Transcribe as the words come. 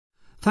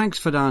Thanks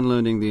for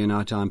downloading the In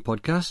Our Time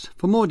podcast.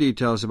 For more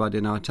details about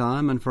In Our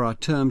Time and for our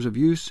terms of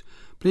use,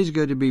 please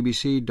go to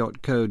bbc.co.uk/Radio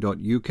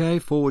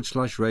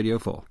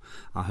 4.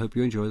 I hope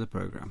you enjoy the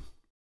programme.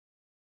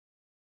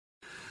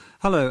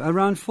 Hello.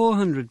 Around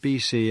 400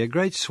 BC, a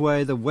great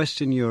swathe of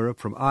Western Europe,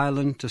 from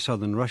Ireland to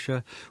southern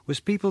Russia,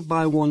 was peopled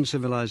by one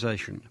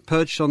civilisation.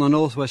 Perched on the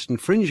northwestern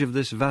fringe of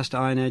this vast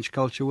Iron Age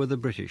culture were the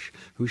British,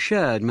 who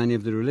shared many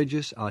of the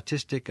religious,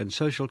 artistic and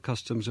social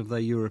customs of their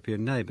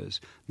European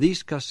neighbours.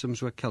 These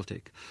customs were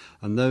Celtic,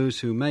 and those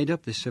who made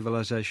up this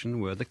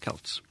civilisation were the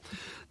Celts.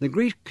 The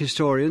Greek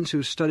historians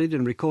who studied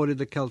and recorded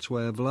the Celts'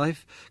 way of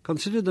life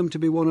considered them to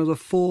be one of the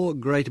four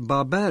great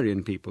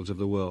barbarian peoples of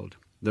the world.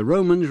 The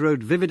Romans wrote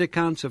vivid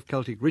accounts of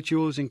Celtic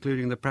rituals,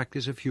 including the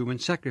practice of human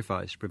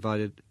sacrifice,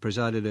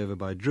 presided over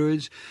by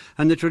Druids,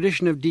 and the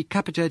tradition of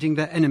decapitating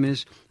their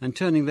enemies and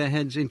turning their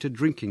heads into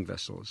drinking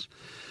vessels.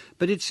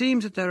 But it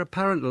seems that their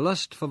apparent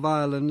lust for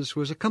violence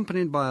was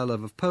accompanied by a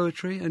love of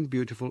poetry and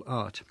beautiful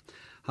art.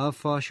 How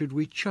far should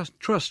we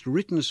trust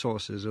written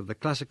sources of the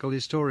classical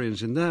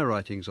historians in their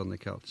writings on the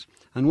Celts?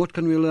 And what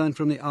can we learn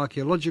from the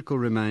archaeological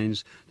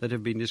remains that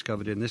have been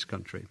discovered in this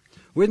country?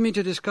 With me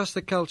to discuss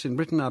the Celts in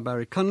Britain are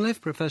Barry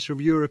Cunliffe, Professor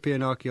of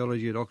European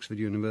Archaeology at Oxford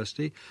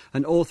University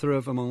and author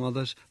of, among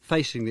others,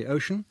 Facing the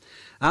Ocean;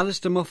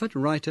 Alistair Moffat,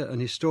 writer and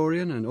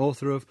historian and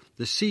author of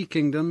The Sea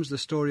Kingdoms, The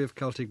Story of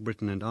Celtic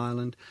Britain and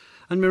Ireland;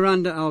 and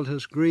Miranda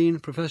Aldhouse Green,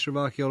 Professor of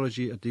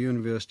Archaeology at the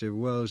University of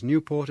Wales,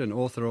 Newport, and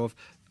author of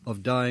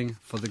Dying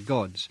for the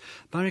Gods.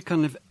 Barry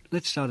Cunliffe,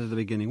 let's start at the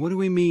beginning. What do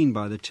we mean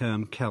by the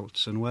term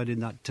Celts, and where did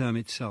that term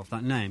itself,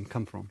 that name,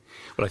 come from?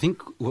 Well, I think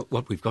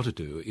what we've got to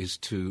do is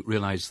to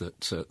realise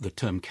that the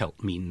term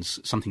Celt means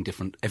something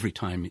different every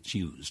time it's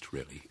used,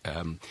 really.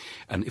 And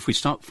if we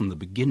start from the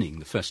beginning,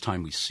 the first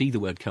time we see the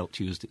word Celt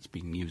used, it's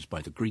being used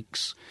by the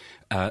Greeks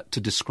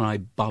to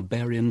describe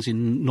barbarians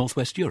in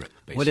northwest Europe,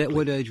 basically.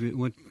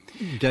 What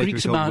date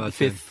Greeks about the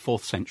 5th,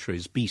 4th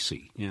centuries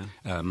BC. Yeah.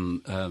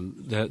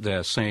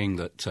 They're saying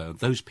that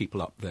those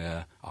people up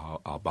there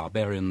are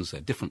barbarians. They're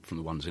different from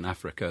the ones in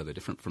Africa. They're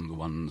different from the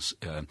ones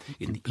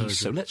in the east.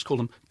 So let's call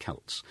them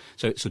Celts.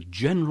 So it's a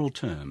general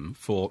term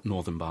for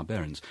northern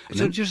barbarians. And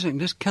so just saying,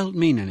 does Celt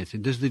mean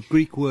anything? Does the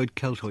Greek word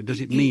Celtoid,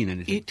 does it mean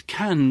anything? It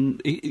can.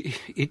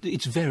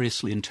 It's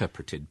variously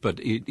interpreted, but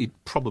it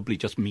probably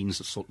just means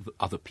a sort of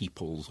other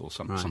peoples or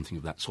something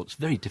of that sort. It's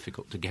very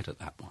difficult to get at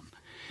that one.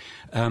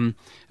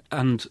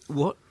 And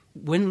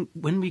when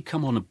we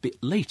come on a bit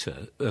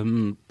later,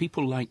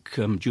 people like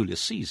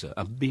Julius Caesar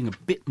are being a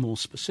bit more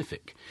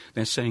specific.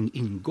 They're saying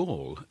in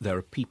Gaul there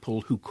are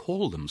people who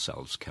call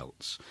themselves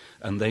Celts,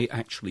 and they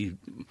actually,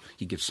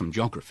 he gives some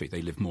geography,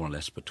 they live more or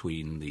less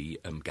between the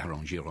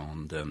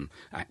Garonne-Gironde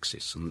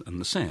axis and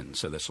the Seine,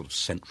 so they're sort of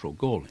central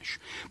Gaulish.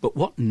 But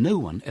what no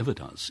one ever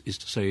does is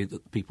to say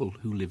that the people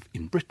who live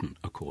in Britain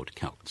are called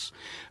Celts.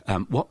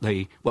 What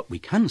we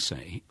can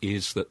say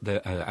is that,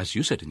 there, as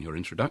you said in your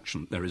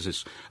introduction, there is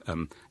this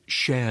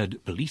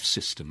shared belief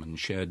system and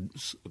shared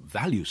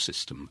value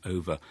system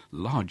over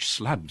large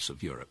slabs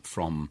of Europe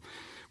from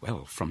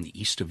the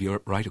east of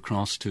Europe right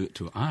across to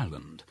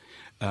Ireland.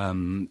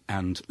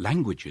 And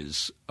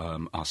languages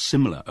are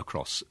similar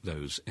across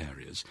those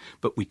areas.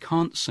 But we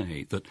can't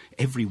say that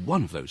every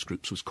one of those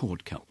groups was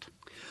called Celt.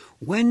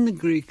 When the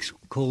Greeks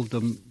called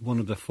them one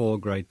of the four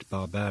great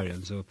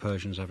barbarians, or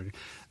Persians, Africans,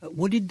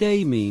 what did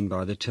they mean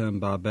by the term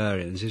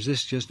barbarians? Is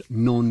this just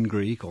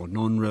non-Greek or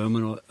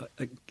non-Roman, or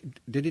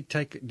did it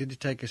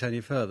take us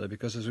any further?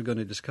 Because as we're going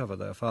to discover,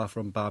 they're far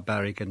from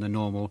barbaric in the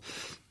normal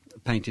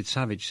painted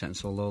savage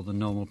sense, although the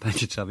normal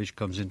painted savage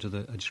comes into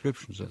the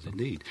descriptions of them.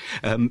 Indeed.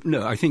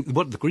 No, I think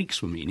what the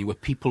Greeks were meaning were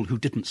people who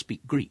didn't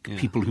speak Greek,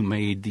 people who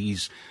made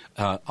these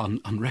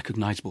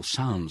unrecognisable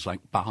sounds like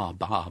ba,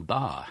 ba,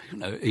 ba. You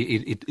know,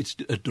 it's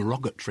a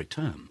derogatory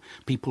term.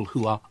 People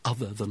who are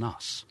other than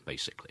us,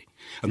 basically.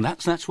 And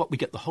that's what we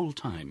get the whole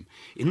time.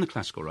 In the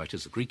classical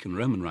writers, the Greek and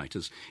Roman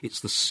writers, it's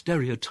the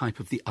stereotype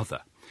of the other.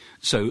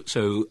 So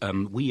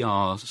we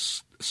are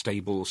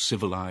stable,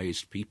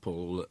 civilised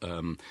people,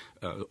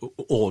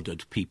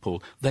 ordered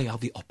people. They are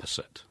the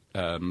opposite.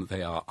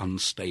 They are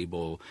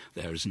unstable.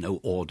 There is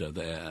no order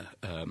there,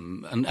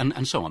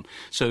 and so on.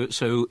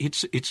 So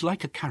it's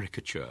like a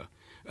caricature.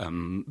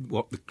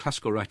 What the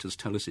classical writers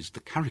tell us is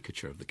the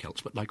caricature of the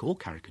Celts, but like all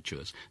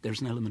caricatures,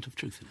 there's an element of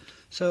truth in it.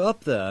 So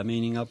up there,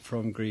 meaning up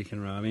from Greek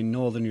and Roman, in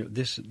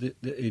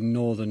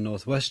northern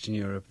northwestern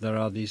Europe, there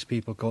are these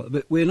people called.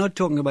 But we're not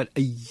talking about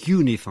a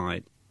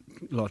unified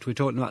lot. We're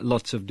talking about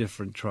lots of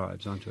different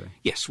tribes, aren't we?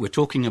 Yes, we're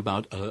talking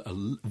about a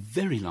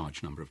very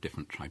large number of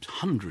different tribes,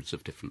 hundreds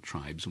of different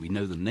tribes. We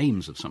know the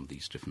names of some of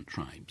these different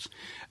tribes,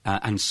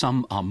 and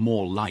some are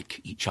more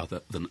like each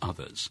other than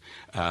others.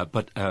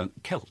 But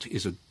Celt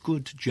is a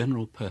good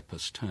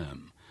general-purpose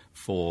term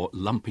for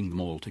lumping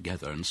them all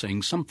together and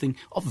saying something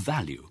of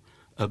value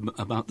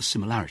about the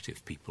similarity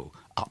of people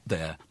up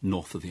there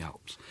north of the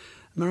Alps.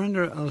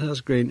 Miranda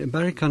Aldhouse Green,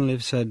 Barry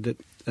Cunliffe said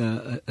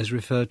that, has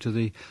referred to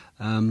the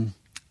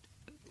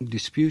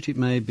dispute it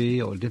may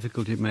be, or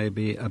difficult it may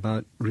be,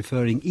 about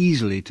referring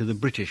easily to the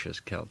British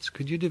as Celts.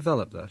 Could you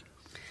develop that?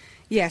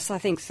 Yes, I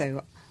think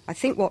so. I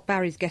think what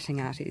Barry's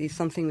getting at is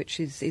something which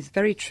is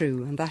very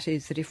true, and that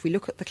is that if we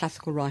look at the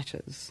classical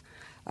writers,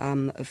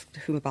 of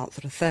whom about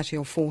sort of 30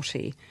 or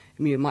 40,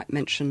 you might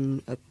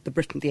mention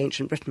the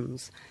ancient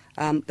Britons,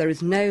 there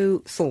is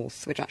no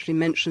source which actually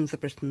mentions the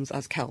Britons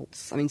as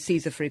Celts. I mean,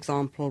 Caesar, for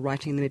example,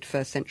 writing in the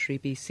mid-1st century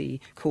BC,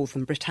 calls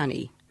them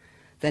Britanni.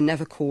 They're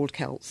never called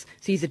Celts.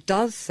 Caesar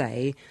does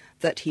say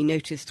that he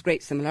noticed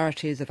great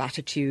similarities of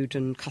attitude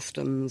and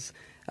customs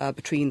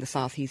between the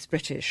southeast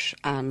British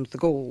and the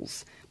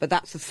Gauls, but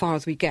that's as far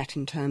as we get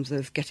in terms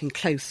of getting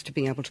close to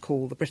being able to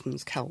call the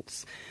Britons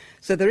Celts.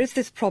 So there is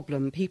this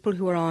problem. People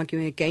who are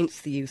arguing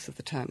against the use of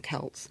the term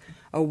Celts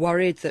are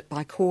worried that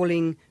by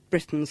calling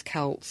Britons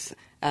Celts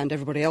and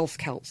everybody else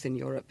Celts in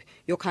Europe,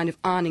 you're kind of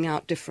ironing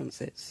out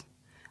differences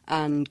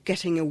and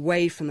getting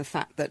away from the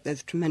fact that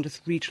there's tremendous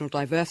regional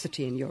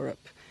diversity in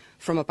Europe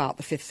from about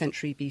the 5th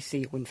century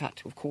BC, or in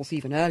fact, of course,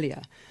 even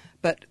earlier.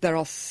 But there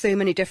are so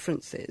many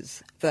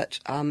differences that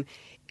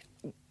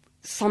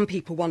some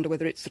people wonder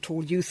whether it's at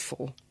all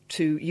useful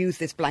to use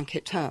this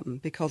blanket term,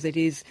 because it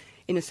is,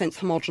 in a sense,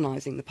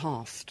 homogenising the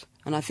past.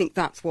 And I think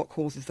that's what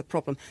causes the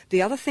problem.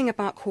 The other thing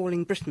about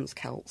calling Britons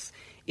Celts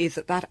is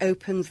that that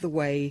opens the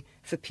way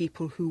for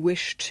people who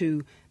wish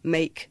to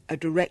make a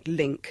direct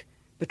link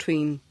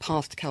between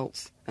past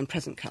Celts and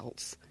present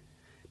Celts.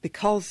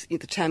 Because the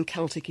term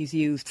Celtic is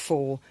used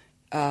for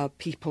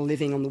people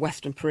living on the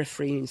western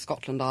periphery in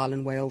Scotland,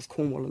 Ireland, Wales,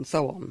 Cornwall and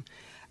so on,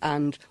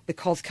 and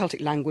because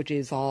Celtic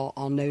languages are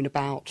known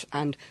about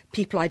and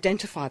people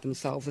identify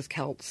themselves as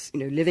Celts,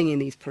 living in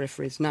these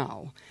peripheries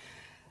now,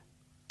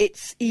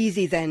 it's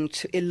easy then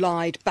to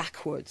elide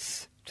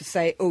backwards to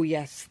say, oh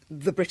yes,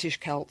 the British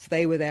Celts,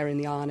 they were there in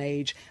the Iron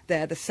Age,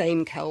 they're the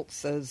same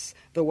Celts as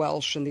the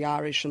Welsh and the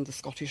Irish and the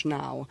Scottish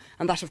now,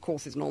 and that of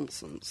course is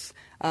nonsense.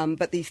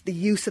 But the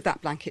use of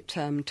that blanket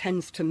term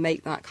tends to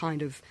make that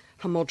kind of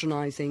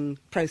homogenising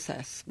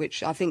process,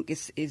 which I think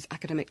is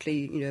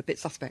academically a bit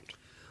suspect.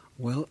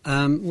 Well,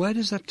 where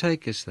does that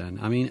take us then?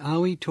 I mean, are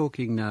we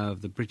talking now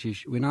of the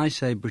British... When I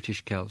say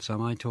British Celts,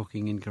 am I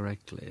talking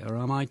incorrectly? Or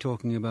am I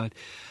talking about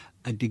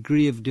a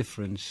degree of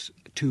difference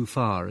too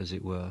far, as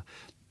it were?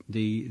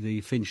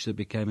 The finch that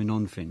became a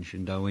non-finch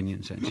in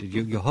Darwinian sense.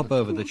 You hop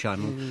over the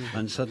channel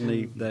and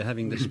suddenly they're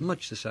having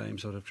much the same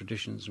sort of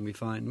traditions, and we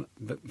find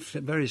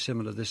very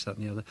similar this, that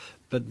and the other,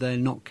 but they're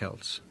not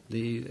Celts.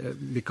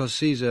 Because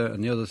Caesar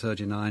and the other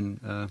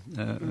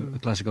 39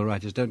 classical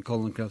writers don't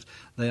call them Celts,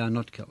 they are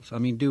not Celts. I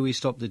mean, do we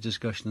stop the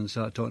discussion and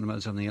start talking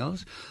about something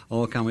else,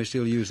 or can we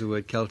still use the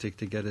word Celtic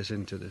to get us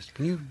into this?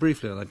 Can you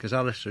briefly on that, because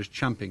Alistair is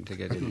champing to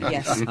get in.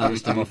 Yes.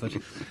 Alistair Moffat.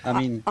 I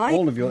mean,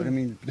 all of your... I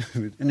mean,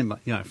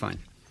 yeah, fine.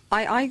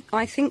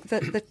 I think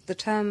that the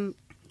term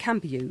can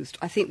be used.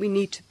 I think we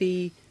need to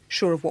be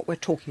sure of what we're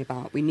talking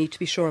about. We need to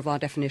be sure of our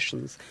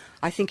definitions.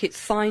 I think it's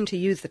fine to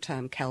use the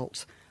term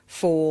Celt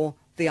for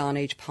the Iron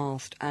Age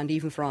past and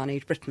even for Iron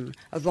Age Britain,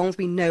 as long as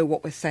we know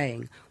what we're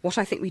saying. What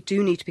I think we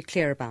do need to be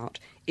clear about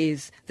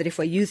is that if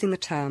we're using the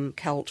term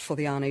Celt for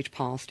the Iron Age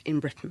past in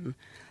Britain,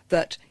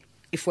 that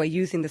if we're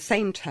using the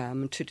same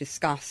term to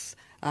discuss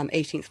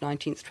 18th,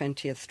 19th,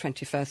 20th,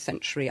 21st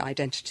century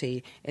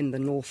identity in the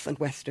north and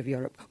west of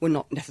Europe, we're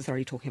not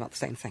necessarily talking about the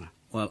same thing.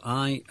 Well,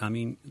 I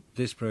mean,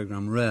 this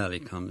programme rarely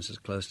comes as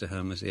close to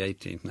home as the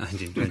 18th,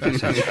 19th,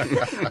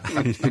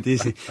 20th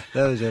century.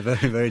 Those are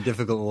very, very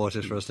difficult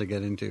waters for us to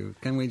get into.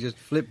 Can we just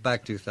flip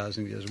back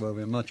 2,000 years where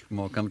we're much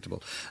more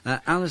comfortable?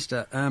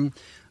 Alistair,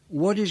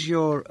 what is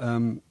your,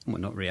 well,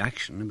 not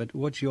reaction, but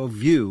what's your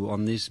view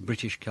on this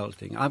British Celt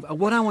thing?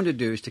 What I want to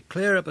do is to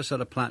clear up a sort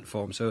of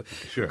platform, so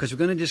because we're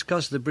going to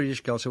discuss the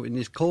British Celts, so we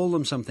need to call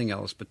them something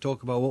else, but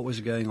talk about what was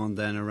going on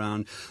then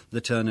around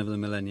the turn of the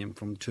millennium,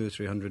 from 200 or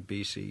 300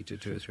 BC to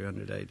 200 or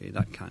 300 AD,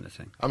 that kind of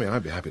thing. I mean,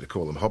 I'd be happy to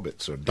call them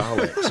hobbits or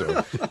Daleks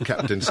or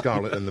Captain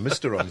Scarlet and the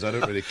Mysterons. I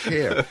don't really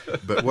care.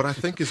 But what I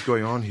think is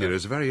going on here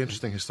is a very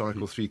interesting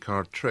historical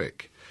three-card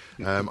trick.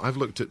 I've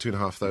looked at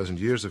 2,500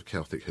 years of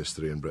Celtic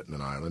history in Britain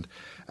and Ireland,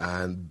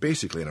 and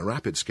basically in a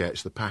rapid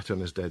sketch the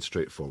pattern is dead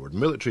straightforward.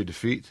 Military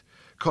defeat,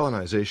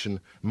 colonisation,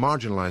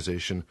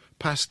 marginalisation,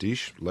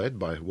 pastiche, led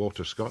by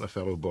Walter Scott, a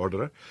fellow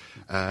borderer,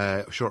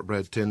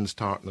 shortbread tins,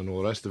 tartan and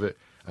all the rest of it,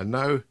 and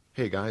now,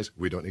 hey guys,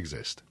 we don't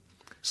exist.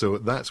 So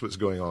that's what's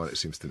going on, it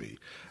seems to me.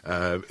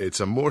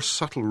 It's a more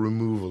subtle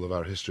removal of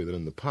our history than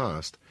in the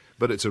past,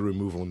 but it's a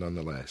removal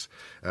nonetheless.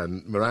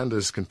 And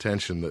Miranda's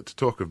contention that to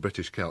talk of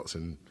British Celts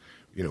in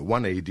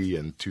 1 AD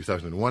and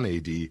 2001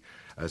 AD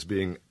as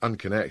being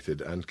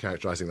unconnected and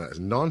characterising that as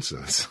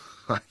nonsense,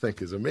 I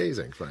think is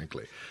amazing,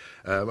 frankly.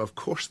 Of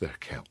course they're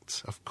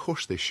Celts. Of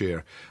course they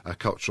share a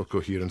cultural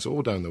coherence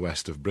all down the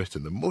west of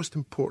Britain. The most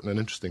important and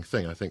interesting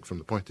thing, I think, from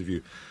my point of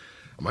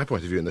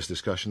view in this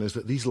discussion, is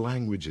that these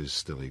languages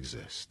still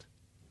exist.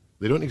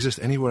 They don't exist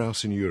anywhere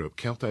else in Europe.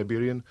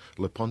 Celtiberian,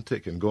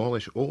 Lepontic and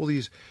Gaulish, all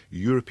these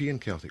European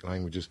Celtic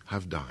languages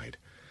have died.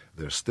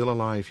 They're still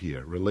alive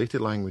here.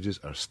 Related languages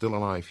are still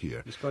alive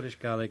here. The Scottish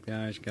Gaelic, the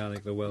Irish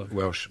Gaelic, the Welsh.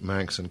 Welsh,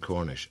 Manx and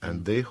Cornish.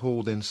 And they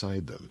hold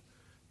inside them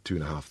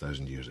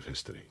 2,500 years of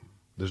history.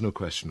 There's no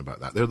question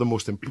about that. They're the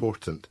most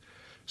important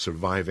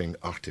surviving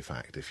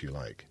artefact, if you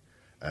like.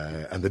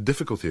 And the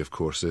difficulty, of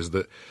course, is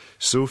that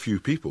so few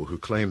people who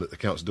claim that the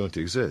Celts don't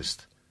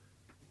exist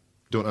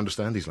don't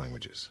understand these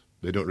languages.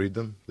 They don't read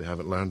them, they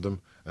haven't learned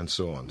them, and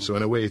so on. So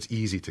in a way, it's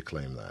easy to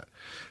claim that.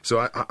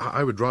 So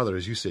I would rather,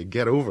 as you say,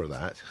 get over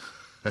that,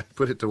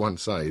 put it to one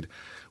side.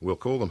 We'll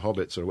call them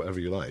hobbits or whatever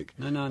you like.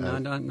 No,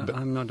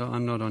 I'm not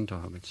onto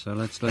hobbits. So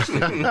let's stick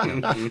with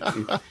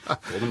it.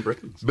 Call them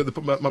Britons.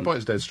 But my point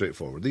is dead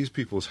straightforward. These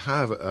peoples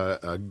have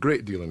a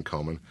great deal in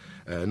common.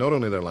 Not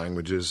only their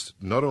languages,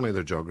 not only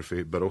their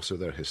geography, but also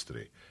their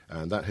history.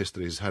 And that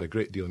history has had a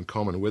great deal in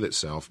common with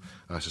itself,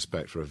 I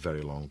suspect, for a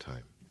very long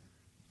time.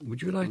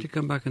 Would you like to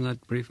come back on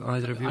that brief?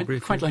 Either of you I'd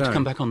briefly? quite like to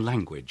come back on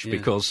language,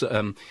 because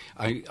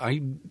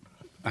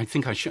I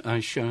think I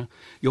share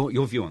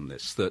your view on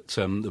this, that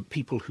the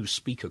people who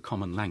speak a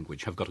common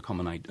language have got a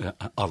common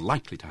are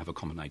likely to have a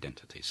common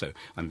identity. So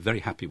I'm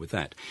very happy with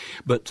that.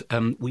 But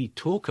we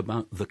talk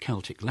about the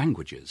Celtic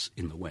languages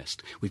in the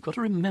West. We've got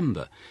to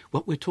remember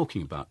what we're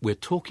talking about. We're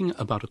talking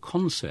about a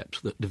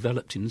concept that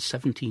developed in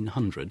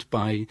 1700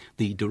 by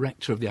the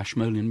director of the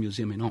Ashmolean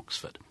Museum in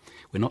Oxford.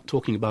 We're not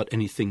talking about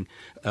anything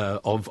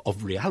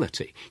of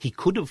reality. He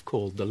could have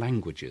called the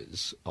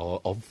languages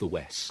of the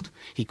West,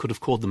 he could have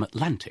called them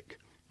Atlantic,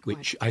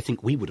 which I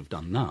think we would have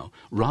done now,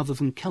 rather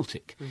than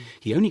Celtic.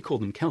 He only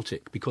called them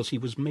Celtic because he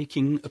was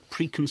making a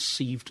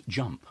preconceived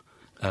jump.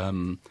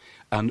 And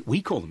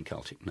we call them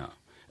Celtic now.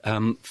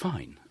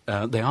 Fine.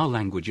 They are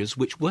languages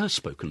which were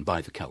spoken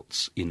by the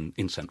Celts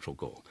in Central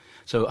Gaul.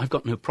 So I've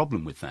got no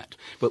problem with that.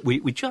 But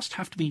we just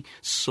have to be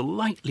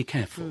slightly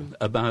careful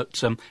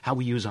about how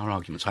we use our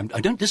arguments. I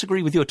don't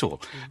disagree with you at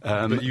all.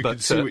 But you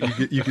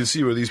can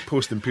see where these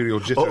post-imperial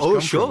jitters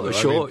come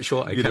from.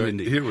 Sure, I can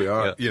indeed. Here we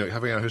are,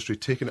 having our history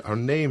taken, our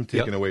name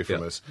taken away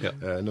from us.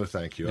 No,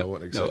 thank you. I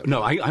won't accept.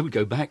 No, I would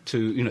go back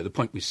to the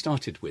point we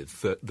started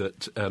with, that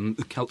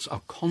the Celts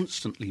are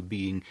constantly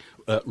being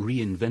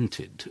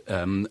reinvented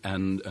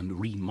and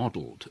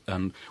remodelled.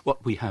 And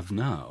what we have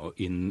now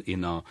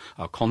in our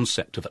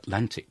concept of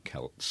Atlantic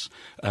Celts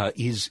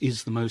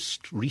is the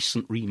most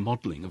recent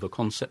remodelling of a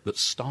concept that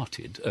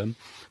started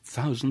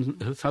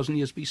 1,000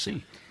 years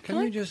BC. Can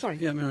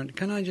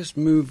I just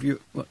move you?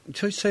 Well,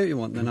 say what you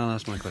want, then I'll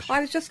ask my question. I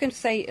was just going to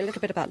say a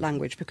little bit about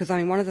language, because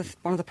one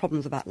of the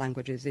problems about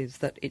languages is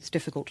that it's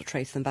difficult to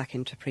trace them back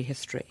into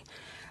prehistory.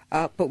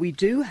 But we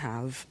do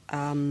have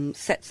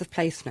sets of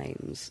place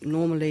names,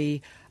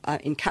 normally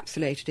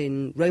encapsulated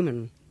in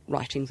Roman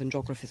writings and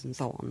geographies and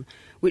so on,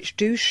 which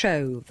do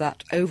show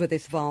that over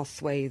this vast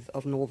swathe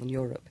of northern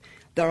Europe,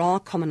 there are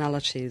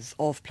commonalities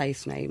of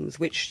place names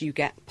which you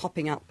get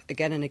popping up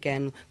again and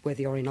again, whether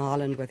you're in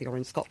Ireland, whether you're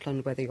in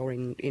Scotland, whether you're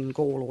in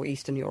Gaul or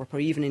Eastern Europe, or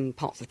even in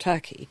parts of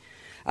Turkey.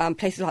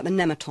 Places like the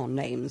Nemeton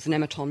names,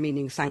 Nemeton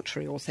meaning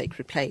sanctuary or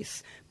sacred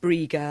place,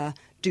 Briga,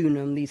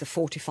 Dunum, these are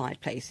fortified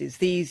places.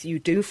 These you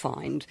do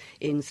find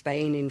in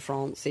Spain, in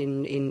France,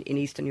 in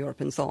Eastern Europe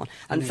and so on.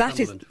 And that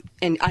is,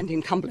 and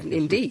in Cumberland,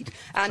 indeed.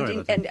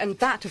 And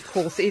that, of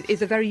course,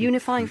 is a very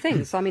unifying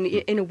thing. So, I mean,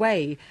 in a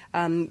way,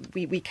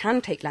 we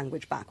can take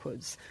language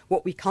backwards.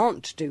 What we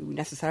can't do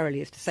necessarily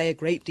is to say a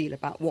great deal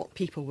about what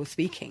people were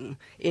speaking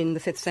in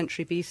the 5th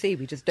century BC.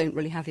 We just don't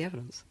really have the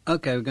evidence.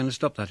 OK, we're going to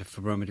stop that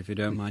for a moment, if you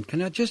don't mind.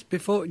 Can I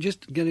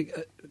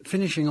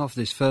finishing off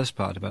this first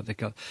part about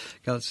the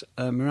Celts,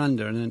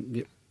 Miranda, and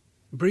then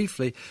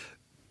briefly,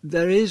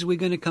 we're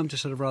going to come to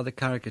sort of rather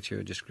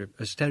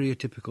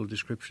stereotypical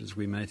descriptions,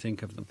 we may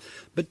think of them.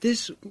 But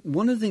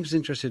one of the things that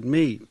interested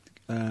me,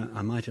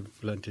 I might have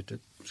learnt it at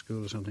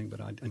school or something, but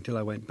until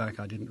I went back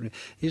I didn't really,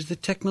 is the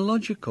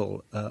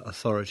technological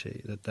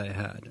authority that they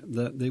had.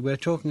 They were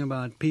talking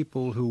about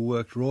people who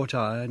worked wrought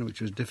iron,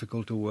 which was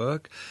difficult to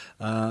work,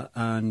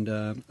 and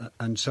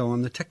so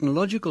on. The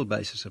technological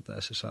basis of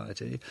their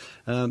society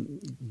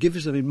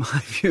gives them, in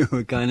my view,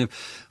 a kind of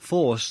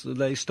force that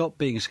they stop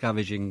being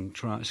scavenging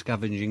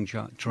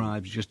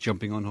tribes just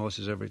jumping on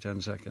horses every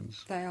 10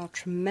 seconds. They are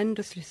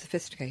tremendously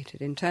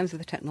sophisticated in terms of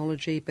the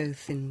technology,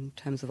 both in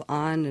terms of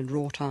iron and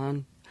wrought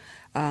iron,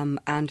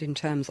 and in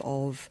terms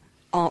of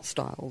art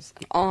styles.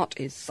 And art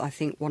is, I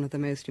think, one of the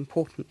most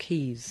important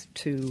keys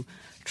to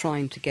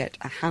trying to get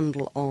a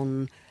handle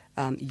on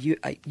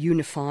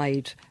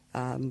unified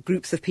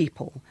groups of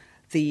people.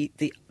 The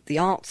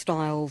art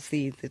styles,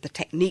 the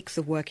techniques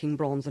of working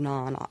bronze and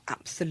iron are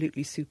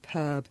absolutely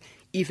superb,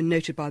 even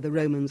noted by the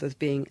Romans as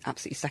being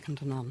absolutely second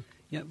to none.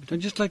 Yeah, but I'd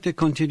just like to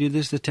continue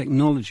the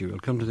technology. We'll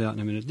come to that in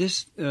a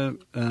minute.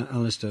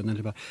 Alistair, and then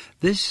about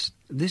this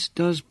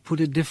does put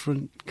a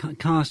different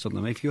cast on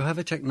them. If you have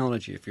a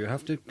technology, if you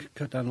have to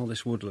cut down all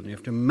this woodland, you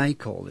have to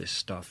make all this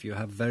stuff, you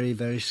have very,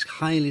 very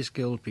highly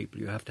skilled people,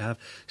 you have to have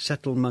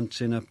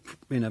settlements in a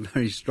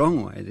very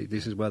strong way.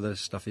 This is where the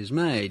stuff is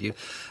made,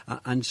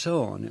 and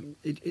so on.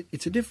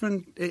 It's a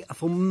different...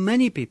 For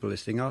many people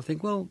listening, I'll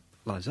think, well,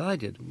 as I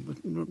did,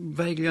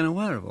 vaguely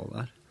unaware of all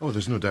that. Oh,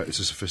 there's no doubt it's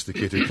a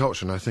sophisticated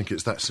culture, and I think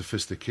it's that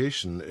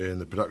sophistication in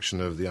the production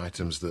of the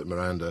items that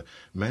Miranda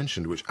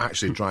mentioned which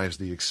actually drives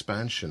the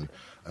expansion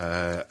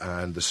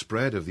and the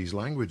spread of these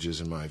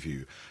languages, in my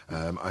view.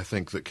 I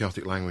think that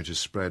Celtic languages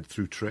spread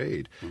through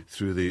trade,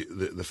 through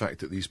the fact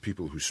that these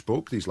people who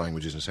spoke these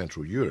languages in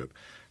Central Europe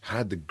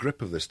had the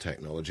grip of this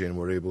technology and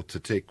were able to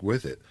take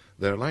with it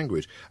their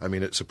language. I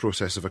mean, it's a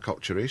process of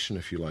acculturation,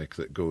 if you like,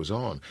 that goes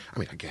on. I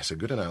mean, I guess a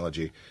good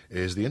analogy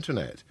is the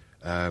internet.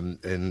 I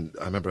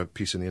remember a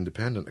piece in The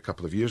Independent a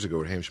couple of years ago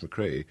where Hamish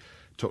McRae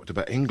talked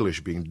about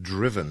English being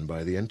driven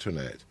by the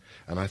internet.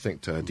 And I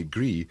think to a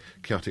degree,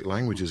 Celtic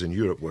languages in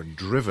Europe were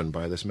driven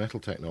by this metal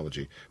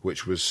technology,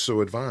 which was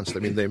so advanced. I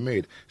mean, they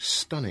made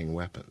stunning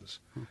weapons.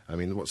 I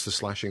mean, what's the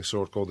slashing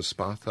sword called? The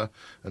swathe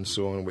and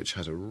so on, which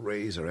has a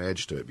razor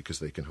edge to it because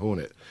they can hone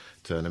it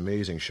to an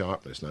amazing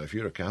sharpness. Now, if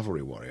you're a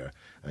cavalry warrior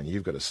and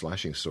you've got a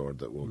slashing sword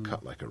that will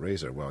cut like a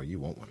razor, well, you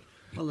want one.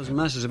 Well, there's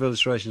masses of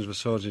illustrations with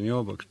swords in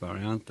your books,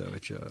 Barry, aren't there,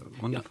 which are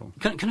wonderful.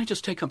 Yeah. Can I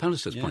just take up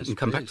Alistair's point and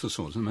come back to the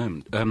swords in a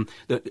moment?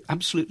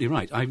 Absolutely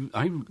right.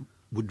 I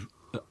would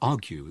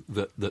argue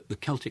that the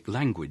Celtic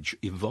language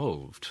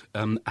evolved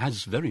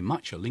as very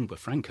much a lingua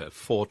franca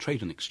for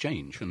trade and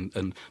exchange,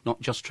 and not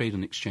just trade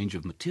and exchange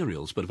of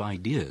materials, but of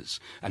ideas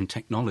and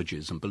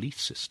technologies and belief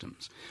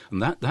systems.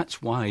 And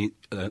that's why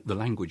the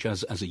language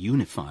as a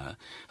unifier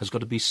has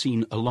got to be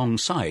seen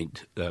alongside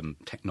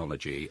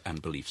technology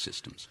and belief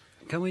systems.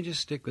 Can we just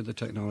stick with the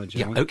technology?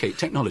 Yeah, OK,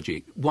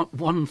 technology.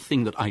 One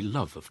thing that I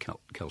love of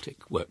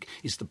Celtic work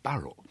is the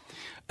barrel.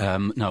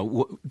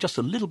 Now, just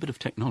a little bit of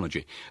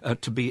technology.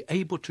 To be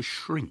able to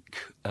shrink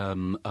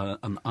an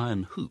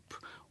iron hoop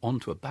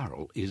onto a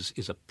barrel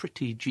is a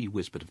pretty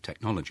gee-whiz bit of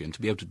technology, and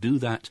to be able to do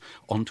that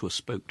onto a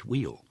spoked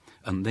wheel.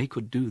 And they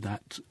could do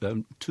that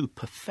to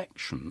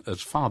perfection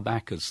as far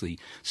back as the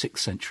 6th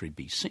century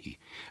BC.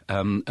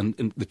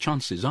 And the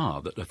chances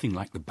are that a thing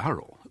like the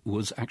barrel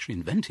was actually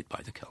invented by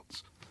the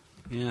Celts.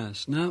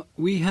 Yes. Now,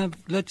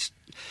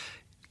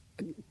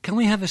 can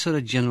we have a sort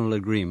of general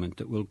agreement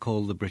that we'll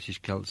call the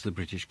British Celts the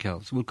British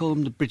Celts? We'll call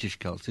them the British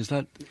Celts. Is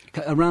that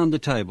around the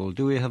table?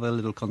 Do we have a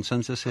little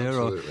consensus here?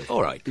 Absolutely.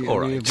 All right. We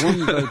have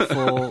one vote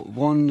for,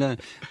 one.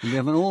 We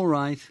have an all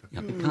right,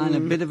 kind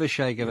of bit of a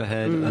shake of a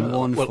head, and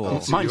one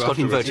for. Mine's got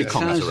inverted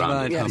commas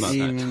around it. How about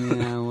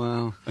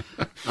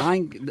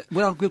that?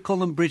 Well, we'll call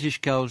them British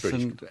Celts.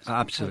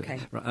 Absolutely. Okay.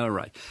 Right, all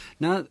right.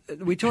 Now,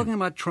 we're talking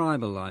about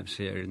tribal lives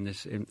here in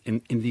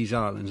these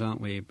islands,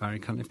 aren't we, Barry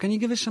Cunliffe? Can you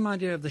give us some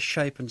idea of the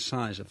shape and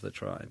size of the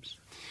tribes?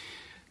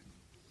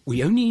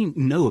 We only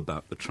know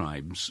about the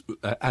tribes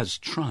as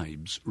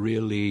tribes,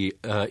 really,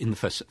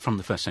 from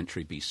the 1st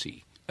century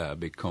BC.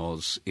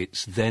 Because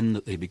it's then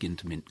that they begin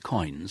to mint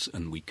coins,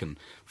 and we can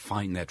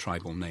find their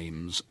tribal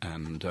names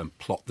and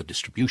plot the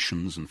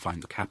distributions and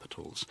find the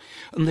capitals.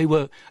 And they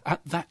were, at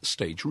that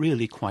stage,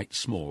 really quite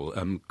small.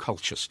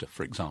 Colchester,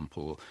 for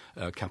example,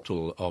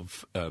 capital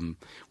of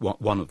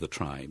one of the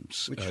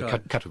tribes,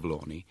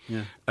 Catuvellauni,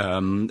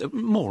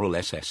 more or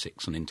less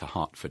Essex and into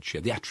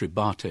Hertfordshire. The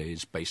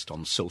Atrebates, based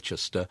on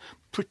Silchester,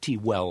 pretty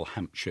well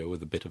Hampshire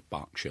with a bit of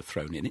Berkshire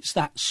thrown in. It's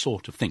that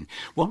sort of thing.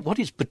 What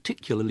is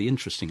particularly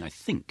interesting, I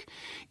think,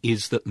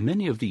 is that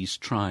many of these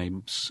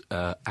tribes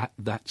at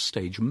that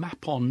stage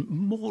map on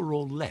more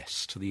or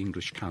less to the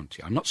English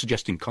county. I'm not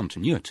suggesting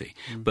continuity,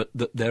 but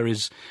that there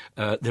is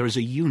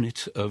a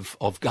unit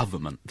of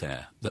government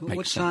there that makes sense.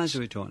 What size are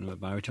we talking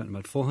about? Are we talking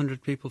about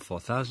 400 people,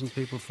 4,000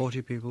 people,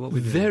 40 people? What we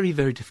Very,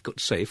 very difficult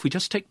to say. If we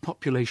just take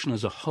population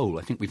as a whole,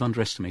 I think we've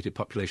underestimated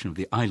population of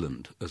the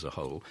island as a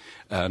whole,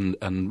 and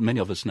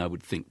many of us now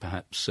would think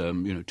perhaps 2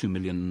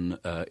 million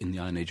in the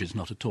Iron Age is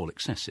not at all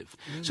excessive.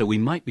 So we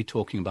might be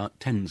talking about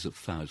tens of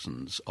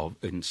thousands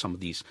in some of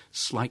these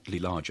slightly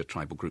larger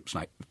tribal groups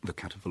like the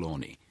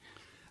Catuvellauni.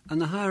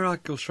 And the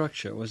hierarchical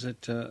structure, was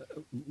it,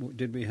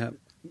 did we have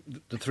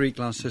the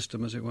three-class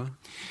system, as it were?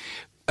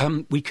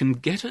 We can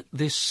get at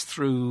this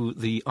through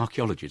the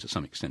archaeology to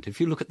some extent. If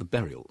you look at the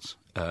burials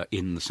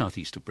in the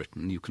southeast of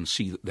Britain, you can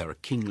see that there are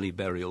kingly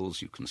burials,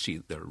 you can see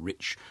that there are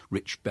rich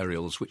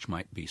burials, which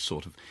might be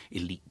sort of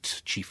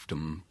elite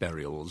chiefdom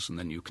burials, and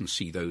then you can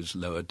see those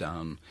lower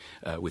down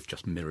with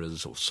just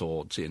mirrors or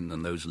swords in,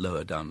 and those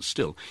lower down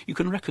still. You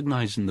can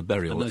recognise in the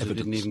burial those evidence...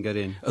 who didn't even get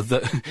in.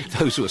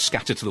 Those who were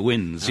scattered to the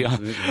winds,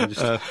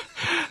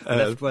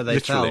 left where they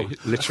fell.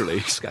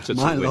 Literally scattered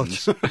to the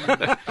winds.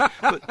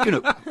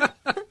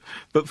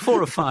 But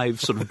 4 or 5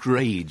 sort of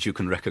grades you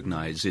can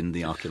recognise in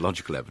the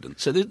archaeological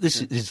evidence. So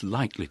this is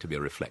likely to be a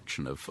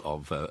reflection of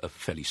a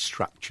fairly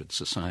structured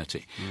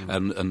society.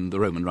 And the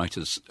Roman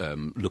writers,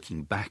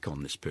 looking back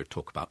on this period,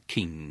 talk about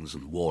kings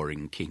and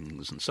warring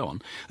kings and so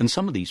on. And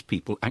some of these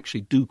people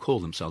actually do call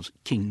themselves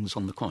kings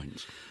on the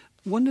coins.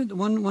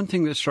 One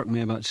thing that struck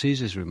me about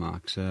Caesar's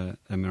remarks,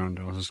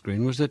 Miranda Aldhouse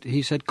Green, was that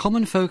he said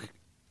common folk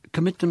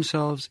commit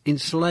themselves in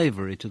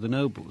slavery to the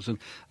nobles. And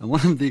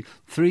one of the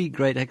 3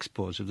 great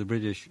exports of the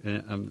British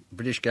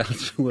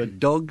Celts were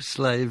dogs,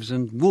 slaves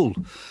and wool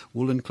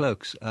and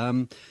cloaks.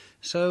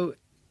 So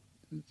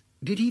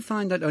Did he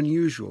find that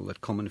unusual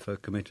that common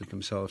folk committed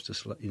themselves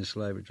to in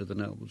slavery to the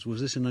nobles? Was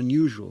this an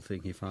unusual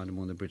thing he found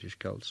among the British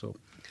Celts? Or?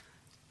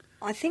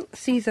 I think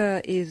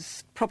Caesar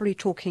is probably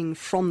talking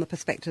from the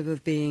perspective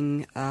of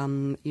being,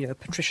 a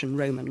patrician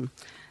Roman,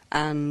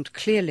 and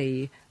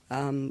clearly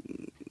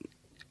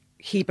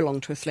he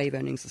belonged to a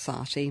slave-owning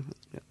society,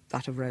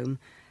 that of Rome,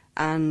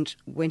 and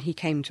when he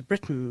came to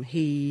Britain,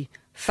 he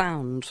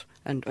found,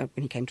 and when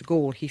he came to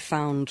Gaul, he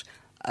found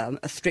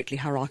a strictly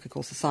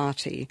hierarchical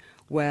society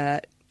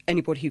where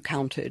anybody who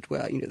counted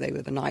were, they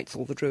were the knights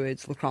or the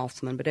druids or the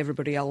craftsmen, but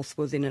everybody else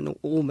was in an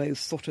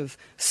almost sort of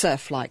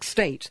serf-like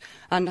state.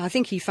 And I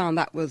think he found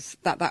that was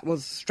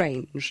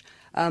strange.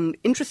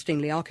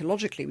 Interestingly,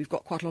 archaeologically, we've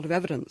got quite a lot of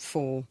evidence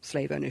for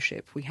slave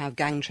ownership. We have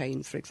gang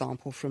chains, for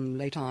example, from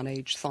late Iron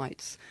Age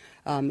sites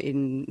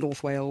in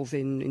North Wales,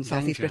 in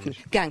southeast Britain.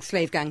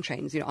 Slave gang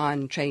chains,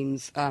 iron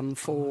chains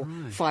for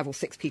 5 or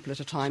 6 people at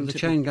a time. So the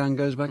chain gang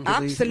goes back to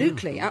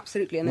absolutely.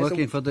 And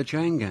working for the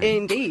chain gang.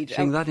 Indeed.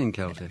 Sing that in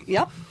Celtic.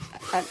 Yep.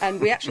 And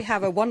we actually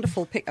have a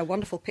wonderful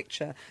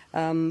picture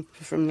from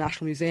the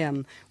National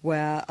Museum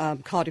where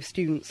Cardiff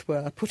students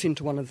were put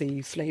into one of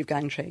the slave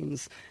gang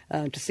chains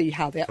to see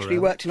how they actually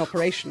worked in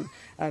operation.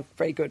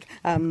 Very good.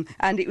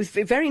 And it was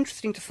very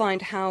interesting to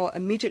find how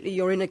immediately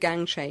you're in a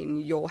gang chain,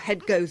 your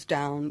head goes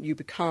down, you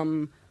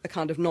become a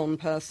kind of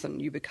non-person,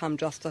 you become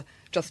just a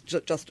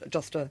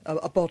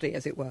body,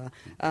 as it were.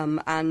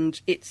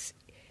 And it's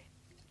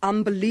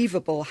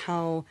unbelievable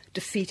how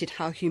defeated,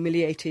 how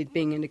humiliated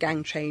being in a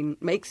gang chain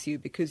makes you,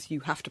 because you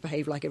have to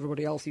behave like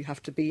everybody else, you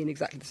have to be in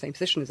exactly the same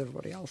position as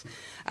everybody else.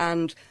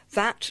 And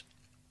that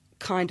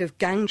kind of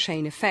gang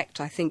chain effect,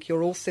 I think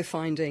you're also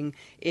finding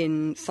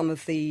in some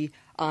of the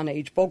Iron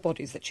Age bog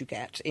bodies that you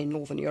get in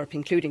Northern Europe,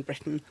 including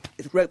Britain,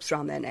 with ropes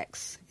around their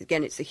necks.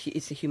 Again, it's a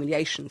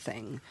humiliation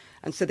thing.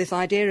 And so this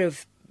idea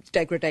of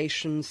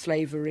degradation,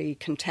 slavery,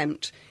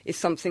 contempt is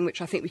something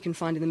which I think we can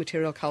find in the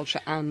material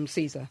culture and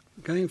Caesar.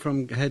 Going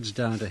from heads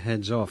down to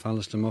heads off,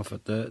 Alistair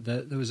Moffat,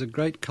 there was a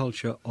great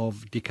culture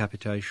of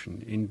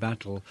decapitation in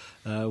battle.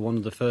 One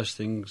of the first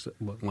things,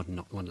 not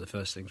one of the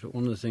first things, but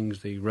one of the things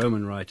the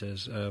Roman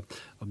writers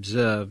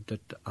observed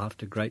that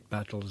after great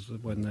battles,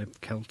 when the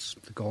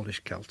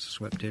Gaulish Celts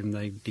swept in,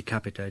 they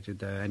decapitated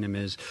their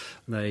enemies,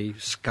 they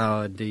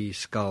scoured the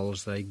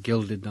skulls, they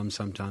gilded them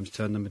sometimes,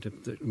 turned them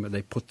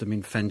they put them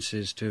in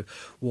fences to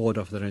ward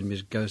off their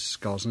enemies' ghost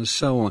skulls, and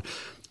so on.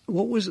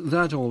 What was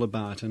that all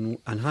about, and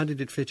how did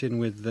it fit in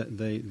with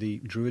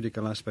the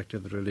druidical aspect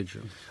of the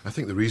religion? I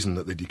think the reason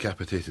that they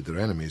decapitated their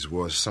enemies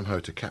was somehow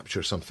to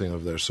capture something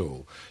of their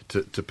soul,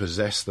 to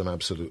possess them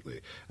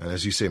absolutely. And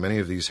as you say, many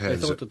of these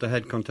heads... They thought that the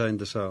head contained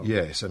the soul.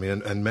 Yes, I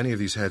mean, and many of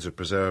these heads are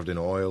preserved in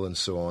oil and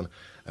so on,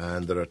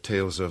 and there are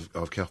tales of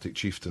Celtic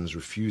chieftains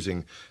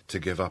refusing to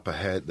give up the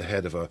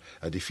head of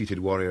a defeated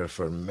warrior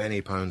for many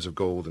pounds of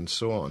gold and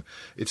so on.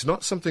 It's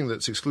not something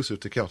that's exclusive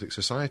to Celtic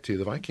society.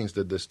 The Vikings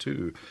did this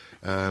too.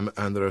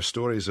 And there are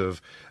stories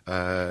of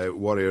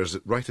warriors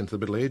right into the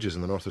Middle Ages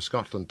in the north of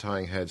Scotland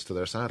tying heads to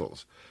their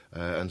saddles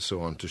and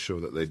so on to show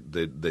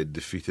that they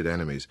defeated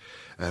enemies.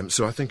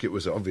 So I think it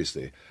was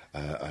obviously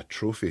a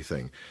trophy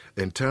thing.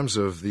 In terms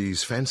of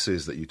these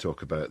fences that you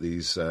talk about,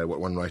 these what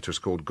one writer's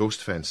called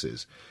ghost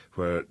fences,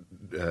 where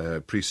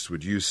priests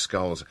would use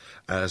skulls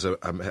as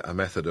a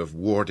method of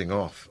warding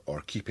off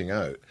or keeping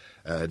out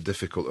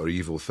difficult or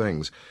evil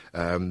things,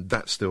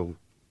 that still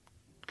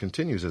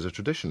continues as a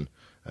tradition.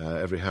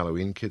 Every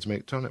Halloween, kids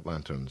make turnip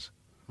lanterns.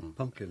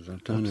 Pumpkins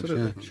and turnips,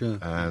 yeah, sure.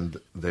 And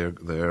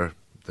they're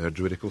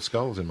druidical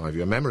skulls, in my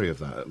view, a memory of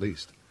that, at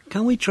least.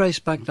 Can we trace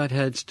back that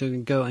heads to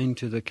go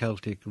into the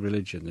Celtic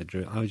religion?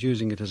 I was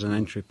using it as an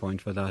entry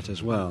point for that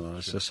as well.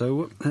 Sure.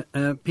 So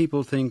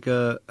people think,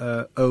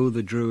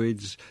 the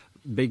Druids,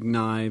 big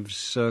knives,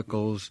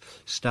 circles,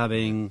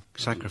 stabbing,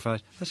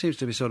 sacrifice. That seems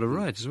to be sort of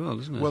right as well,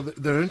 doesn't it? Well,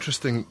 there are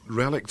interesting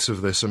relics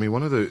of this. I mean,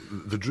 one of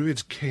the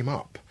Druids came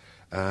up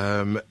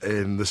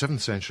in the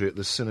 7th century at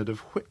the Synod of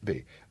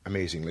Whitby,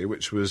 amazingly,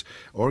 which was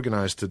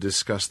organised to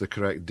discuss the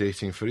correct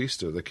dating for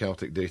Easter, the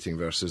Celtic dating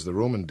versus the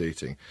Roman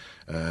dating.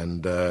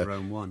 And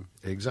Rome won.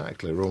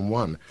 Exactly, Rome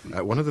won.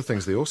 One of the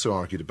things they also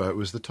argued about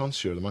was the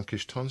tonsure, the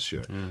monkish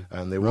tonsure. Yeah.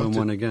 And Rome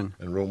won again.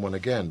 And Rome won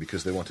again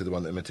because they wanted the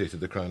one that imitated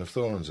the crown of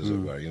thorns, as it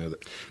were.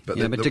 But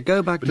to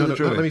go back to the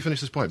Druids... Let me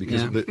finish this point,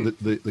 because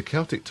the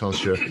Celtic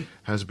tonsure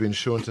has been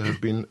shown to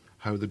have been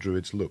how the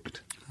Druids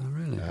looked. Oh,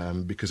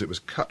 really? Because it was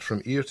cut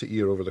from ear to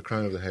ear over the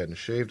crown of the head and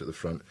shaved at the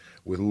front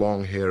with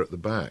long hair at the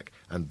back.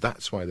 And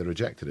that's why they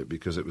rejected it,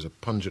 because it was a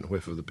pungent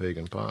whiff of the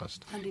pagan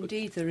past. And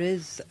indeed there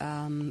is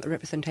a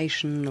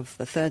representation of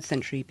the 3rd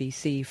century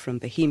BC from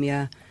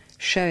Bohemia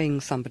showing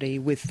somebody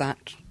with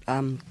that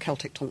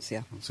Celtic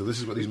tonsure. So this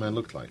is what these men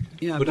looked like.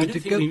 Yeah, but I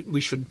don't think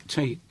we should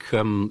take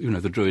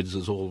the Druids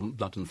as all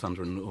blood and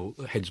thunder and all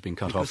heads being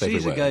cut off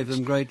everywhere. Caesar gave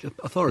them great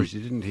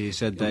authority, didn't he? He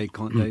said they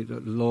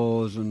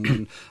laws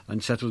and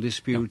settle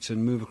disputes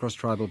and move across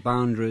tribal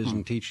boundaries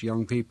and teach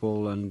young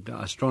people and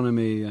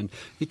astronomy. And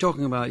he's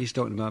talking about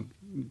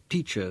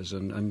teachers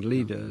and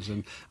leaders,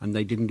 and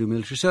they didn't do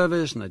military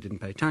service, and they didn't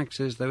pay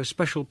taxes. They were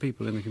special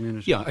people in the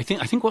community. Yeah, I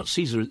think what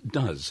Caesar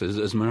does,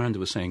 as Miranda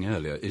was saying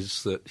earlier,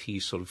 is that he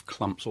sort of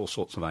clumps all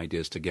sorts of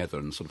ideas together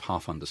and sort of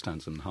half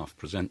understands them and half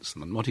presents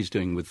them. And what he's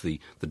doing with the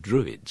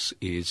Druids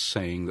is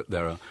saying that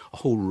there are a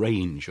whole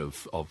range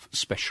of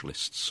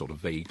specialists, sort of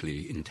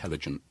vaguely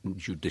intelligent,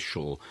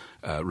 judicial,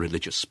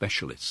 religious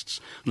specialists.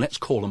 And let's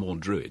call them all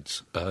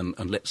Druids,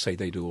 and let's say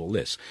they do all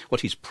this.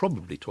 What he's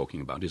probably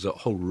talking about is a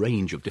whole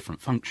range of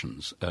different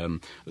functions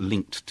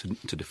linked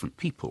to different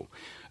people.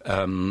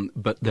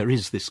 But there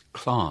is this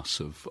class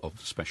of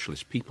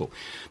specialist people.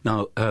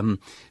 Now,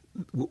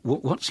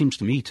 what seems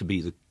to me to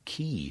be the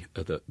key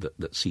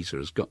that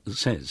Caesar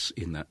says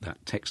in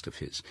that text of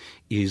his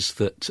is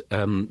that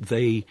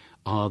they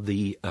are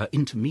the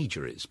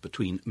intermediaries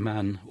between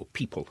man or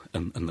people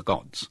and the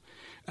gods.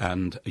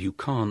 And you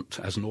can't,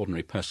 as an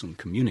ordinary person,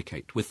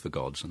 communicate with the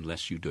gods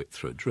unless you do it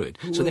through a druid.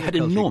 So they had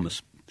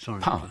enormous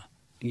power.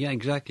 Yeah,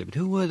 exactly. But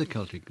who were the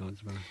Celtic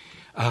gods?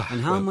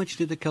 And how much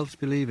did the Celts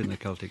believe in the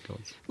Celtic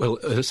gods? Well,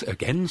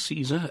 again,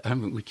 Caesar.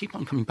 We keep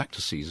on coming back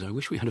to Caesar. I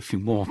wish we had a few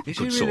more good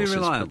sources. Is he really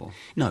reliable?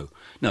 No.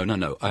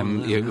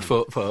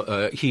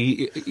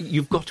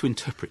 You've got to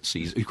interpret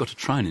Caesar. You've got to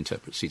try and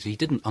interpret Caesar. He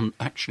didn't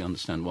actually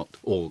understand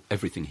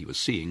everything he was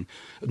seeing,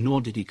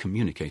 nor did he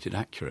communicate it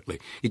accurately.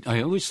 I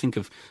always think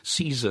of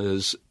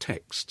Caesar's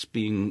texts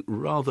being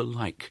rather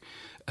like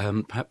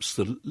perhaps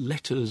the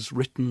letters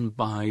written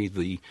by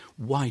the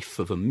wife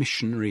of a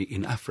missionary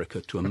in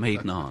Africa to a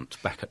maiden aunt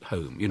back at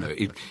home. You know,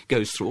 it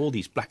goes through all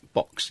these black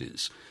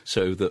boxes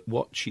so that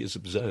what she is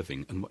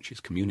observing and what she's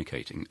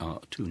communicating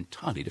are two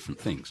entirely different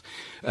things.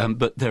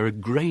 But there are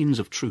grains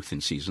of truth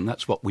in Caesar, and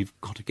that's what we've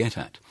got to get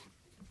at.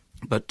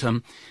 But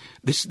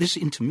this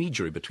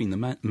intermediary between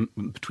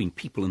between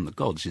people and the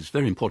gods is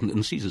very important,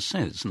 and Caesar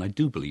says, and I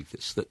do believe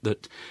this,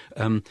 that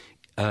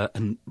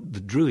and the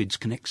Druids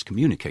can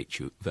excommunicate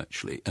you,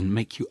 virtually, and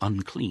make you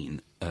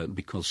unclean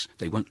because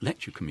they won't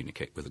let you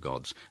communicate with the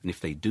gods. And if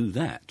they do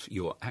that,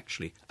 you're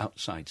actually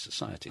outside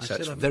society. So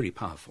it's very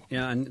powerful.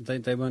 Yeah, and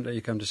they won't let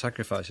you come to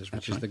sacrifices,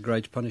 which is the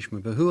great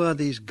punishment. But who are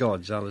these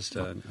gods,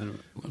 Alistair?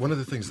 One of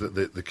the things that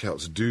the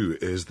Celts do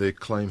is they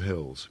climb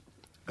hills.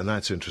 And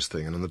that's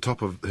interesting. And on the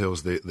top of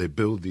hills, they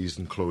build these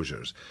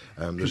enclosures.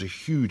 There's a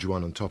huge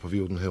one on top of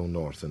Eildon Hill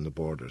North in the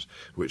Borders,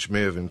 which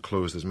may have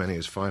enclosed as many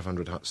as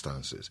 500 hut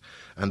stances.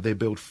 And they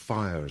build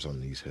fires on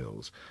these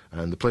hills.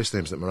 And the place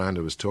names that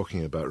Miranda was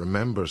talking about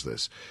remembers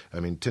this. I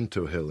mean,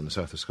 Tinto Hill in the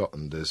south of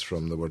Scotland is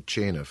from the word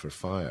chaina for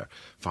fire.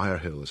 Fire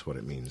hill is what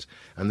it means.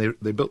 And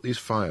they built these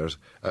fires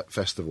at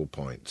festival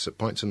points, at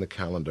points in the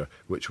calendar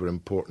which were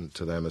important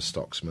to them as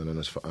stocksmen and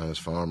as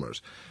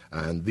farmers.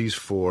 And these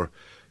 4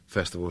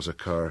 festivals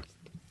occur,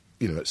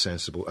 at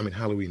sensible. I mean,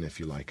 Halloween, if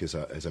you like, is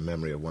a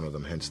memory of one of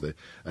them. Hence the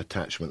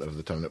attachment of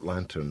the turnip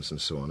lanterns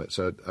and so on. It's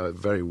a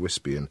very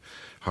wispy and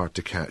hard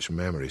to catch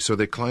memory. So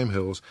they climb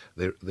hills,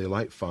 they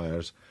light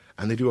fires,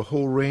 and they do a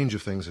whole range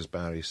of things, as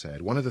Barry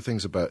said. One of the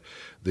things about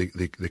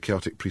the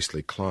Celtic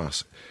priestly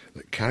class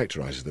that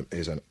characterises them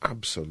is an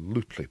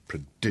absolutely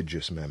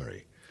prodigious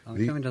memory. I'll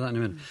come into that in a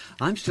minute.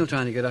 I'm still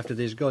trying to get after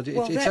these gods.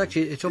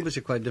 It's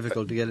obviously quite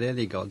difficult to get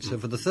any gods. So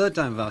for the third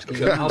time of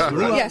asking,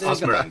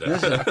 ask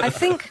Miranda. I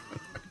think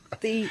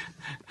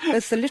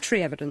both the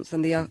literary evidence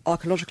and the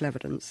archaeological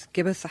evidence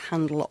give us a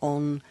handle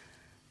on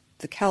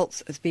the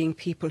Celts as being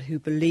people who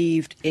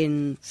believed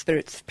in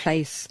spirits of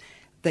place.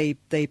 They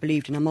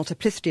believed in a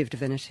multiplicity of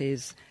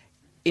divinities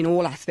in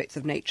all aspects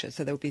of nature.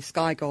 So there would be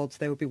sky gods,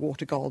 there would be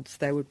water gods,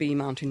 there would be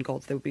mountain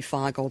gods, there would be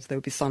fire gods, there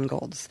would be sun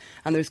gods.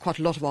 And there's quite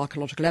a lot of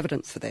archaeological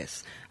evidence for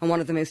this. And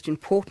one of the most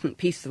important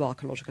pieces of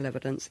archaeological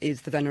evidence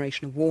is the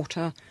veneration of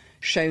water,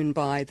 shown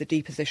by the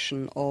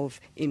deposition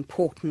of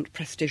important,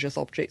 prestigious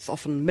objects,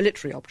 often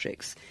military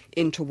objects,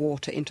 into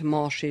water, into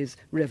marshes,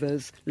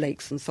 rivers,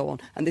 lakes, and so on.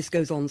 And this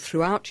goes on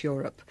throughout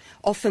Europe.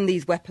 Often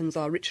these weapons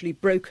are ritually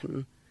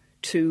broken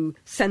to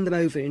send them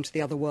over into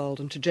the other world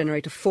and to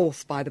generate a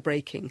force by the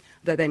breaking.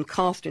 They're then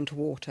cast into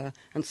water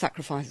and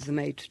sacrifices are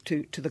made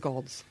to the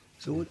gods.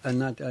 So,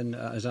 and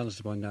as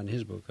Alistair pointed out in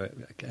his book,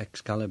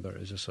 Excalibur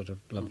is a sort of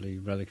lovely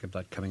relic of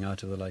that coming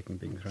out of the lake and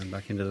being thrown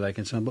back into the lake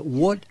and so on. But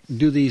what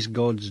do these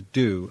gods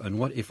do? And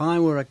what if I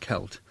were a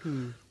Celt?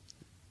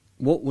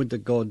 What would the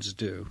gods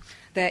do?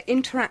 They're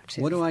interactive.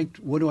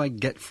 What do I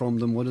get from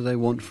them? What do they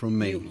want from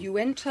me? You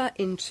enter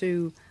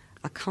into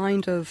a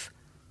kind of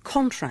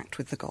contract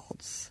with the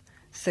gods.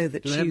 So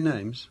that do they have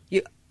names?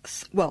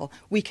 Well,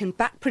 we can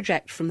back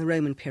project from the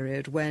Roman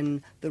period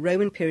when the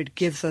Roman period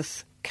gives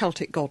us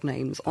Celtic god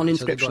names on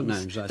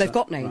inscriptions. So they've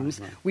got names. They've got names.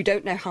 Right. We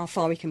don't know how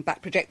far we can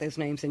back project those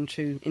names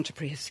into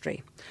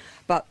prehistory.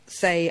 But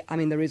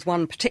there is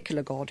one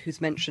particular god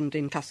who's mentioned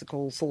in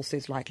classical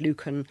sources like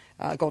Lucan,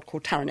 a god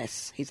called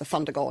Taranis. He's a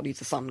thunder god,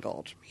 he's a sun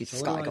god, he's a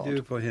sky god. What do I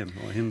do for him,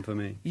 or him for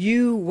me?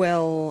 You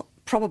will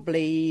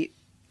probably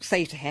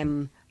say to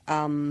him,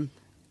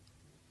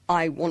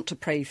 I want to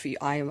pray for you.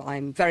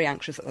 I'm very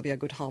anxious that there'll be a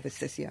good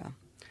harvest this year.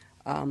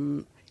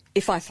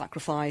 If I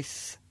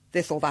sacrifice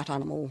this or that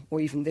animal,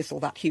 or even this or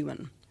that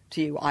human,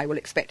 to you, I will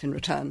expect in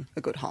return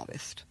a good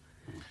harvest.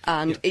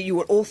 And you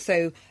will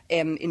also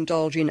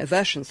indulge in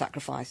aversion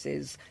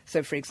sacrifices.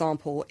 So, for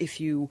example, if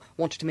you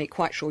wanted to make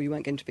quite sure you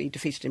weren't going to be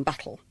defeated in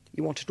battle,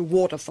 you wanted to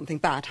ward off something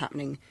bad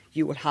happening,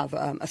 you would have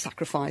a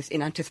sacrifice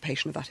in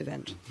anticipation of that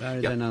event.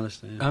 Very then,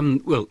 Alistair.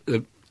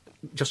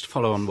 Just to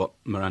follow on what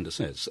Miranda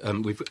says,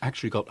 we've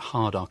actually got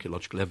hard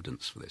archaeological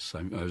evidence for this.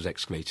 I was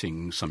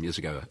excavating some years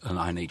ago an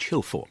Iron Age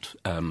hill fort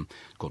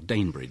called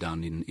Danebury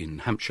down in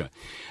Hampshire,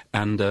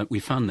 and we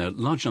found there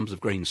large numbers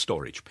of grain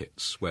storage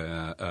pits,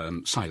 where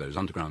silos,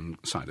 underground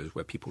silos,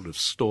 where people would have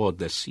stored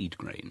their seed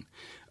grain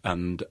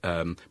and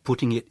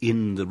putting it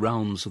in the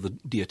realms of the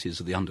deities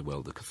of the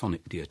underworld, the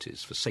chthonic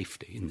deities, for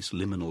safety in this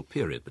liminal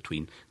period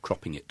between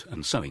cropping it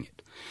and sowing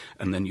it.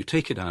 And then you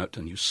take it out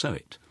and you sow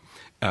it.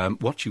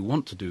 What you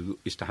want to do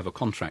is to have a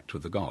contract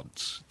with the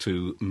gods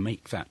to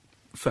make that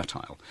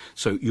fertile.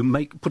 So you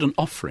put an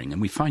offering,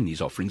 and we find these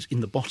offerings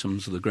in the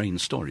bottoms of the grain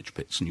storage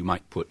pits, and you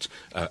might put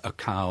a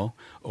cow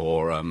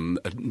or a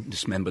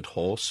dismembered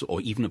horse or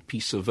even a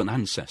piece of an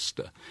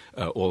ancestor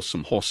or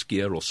some horse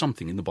gear or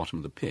something in the bottom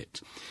of the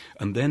pit.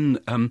 And then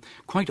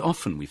quite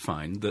often we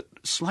find that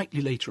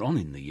slightly later on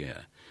in the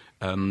year,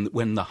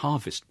 when the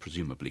harvest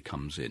presumably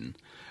comes in,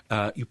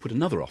 you put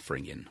another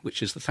offering in,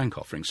 which is the thank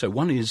offering. So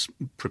one is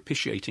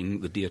propitiating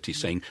the deity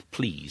saying,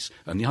 please,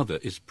 and the other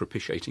is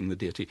propitiating the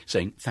deity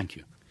saying, thank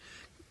you.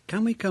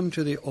 Can we come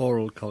to the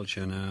oral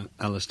culture now,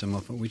 Alistair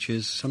Moffat, which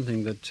is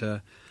something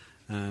that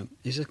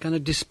is a kind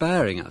of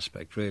despairing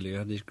aspect, really. We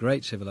have this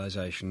great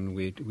civilization.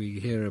 We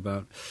hear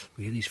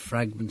these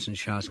fragments and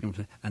shards,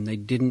 and they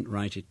didn't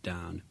write it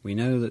down. We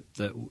know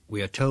that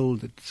we are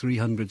told that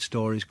 300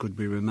 stories could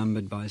be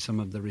remembered by some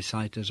of the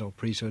reciters or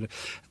priests,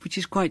 which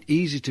is quite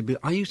easy to be.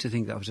 I used to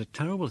think that was a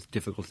terrible,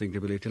 difficult thing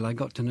to believe till I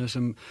got to know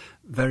some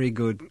very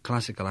good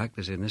classical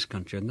actors in this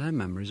country, and their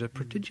memories are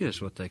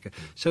prodigious.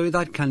 So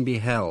that can be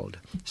held.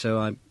 So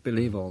I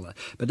believe all that.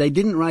 But they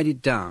didn't write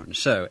it down.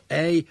 So,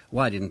 A,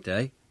 why didn't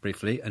they?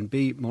 Briefly, and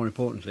B, more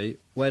importantly,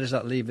 where does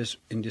that leave us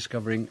in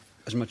discovering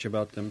as much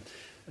about them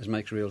as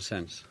makes real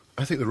sense?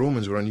 I think the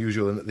Romans were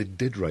unusual in that they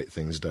did write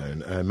things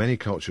down. Many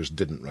cultures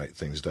didn't write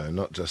things down,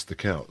 not just the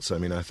Celts. I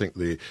mean, I think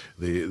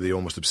the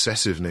almost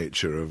obsessive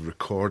nature of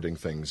recording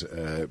things,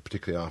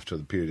 particularly after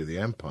the period of the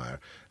Empire,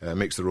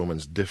 makes the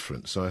Romans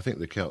different. So I think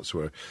the Celts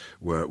were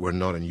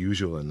not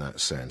unusual in that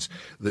sense.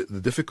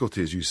 The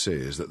difficulty, as you say,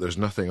 is that there's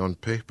nothing on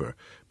paper.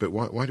 But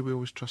why do we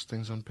always trust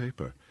things on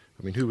paper?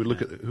 I mean, who would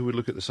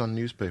look at the Sun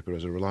newspaper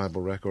as a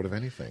reliable record of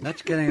anything?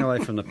 That's getting away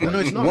from the point. No,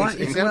 it's not.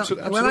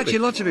 Absolutely. Actually,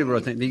 lots of people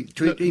wrote things.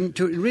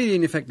 Really,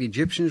 in effect, the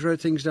Egyptians wrote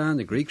things down,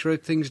 the Greeks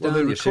wrote things down,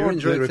 the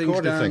Assyrians wrote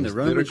things down, the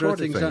Romans wrote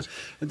things down.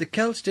 And the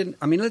Celts didn't.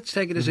 I mean, let's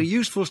take it as a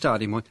useful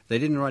starting point. They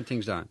didn't write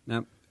things down.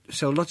 Now,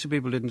 so lots of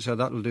people didn't, so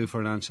that'll do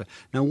for an answer.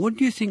 Now, what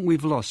do you think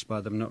we've lost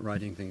by them not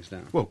writing things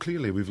down? Well,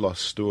 clearly we've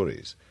lost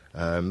stories.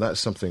 That's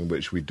something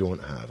which we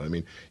don't have. I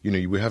mean,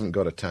 we haven't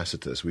got a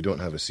Tacitus, we don't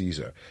have a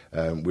Caesar.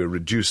 We're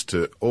reduced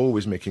to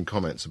always making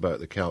comments about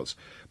the Celts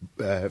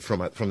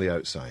from the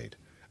outside,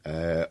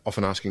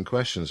 often asking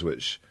questions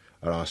which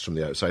are asked from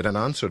the outside and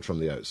answered from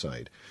the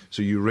outside.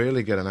 So you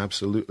rarely get an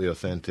absolutely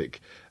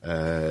authentic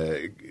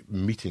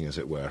meeting, as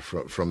it were,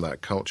 from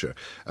that culture.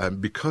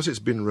 Because it's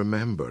been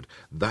remembered,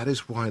 that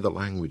is why the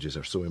languages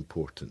are so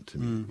important to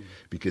me,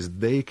 because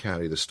they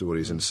carry the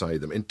stories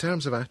inside them, in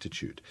terms of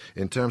attitude,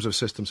 in terms of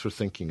systems for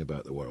thinking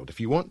about the world. If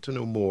you want to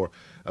know more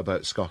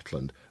about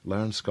Scotland,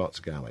 learn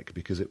Scots Gaelic,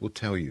 because it will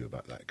tell you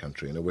about that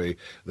country in a way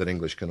that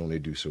English can only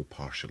do so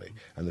partially.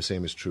 And the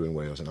same is true in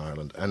Wales and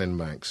Ireland, and in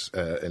Manx,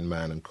 in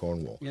Man and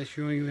Cornwall. Yes,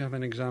 sure, you have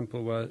an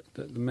example where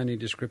the many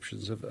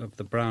descriptions of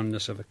the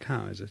brownness of a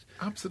cow, is it?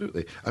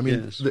 Absolutely. I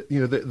mean, yes.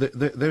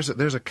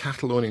 There's a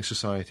cattle-owning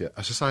society,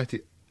 a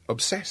society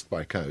obsessed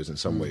by cows in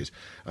some ways.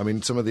 I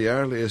mean, some of the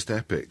earliest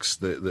epics,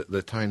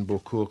 the Tyne Bo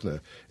Cúailnge,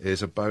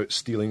 is about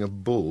stealing a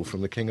bull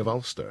from the King of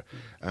Ulster.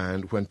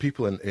 And when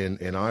people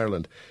in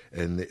Ireland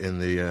in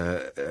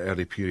the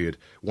early period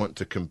want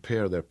to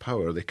compare their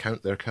power, they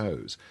count their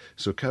cows.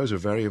 So cows are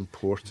very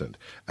important.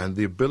 And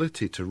the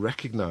ability to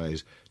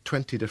recognise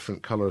 20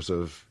 different colours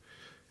of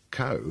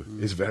cow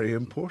is very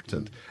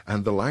important,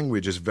 and the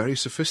language is very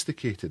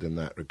sophisticated in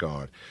that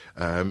regard.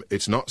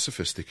 It's not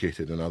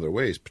sophisticated in other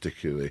ways,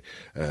 particularly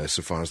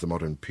so far as the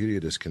modern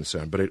period is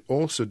concerned, but it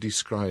also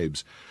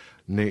describes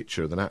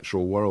nature, the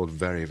natural world,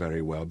 very,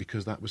 very well,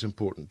 because that was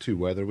important too.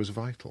 Weather was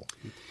vital.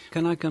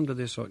 Can I come to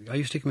this? Are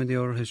you sticking with the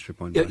oral history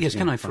point? Yes,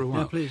 can I for a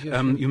while? Yeah, please.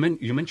 Yes,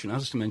 you mentioned,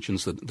 Alistair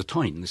mentions the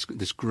Tyne,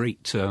 this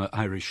great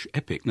Irish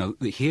epic. Now,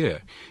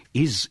 here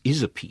is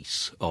a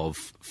piece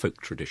of folk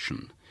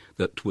tradition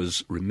that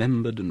was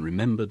remembered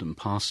and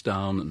passed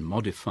down and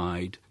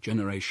modified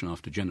generation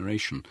after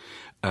generation.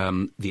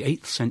 The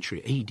 8th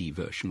century AD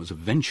version was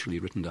eventually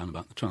written down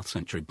about the 12th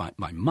century by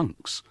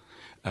monks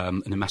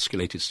and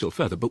emasculated still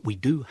further, but we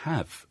do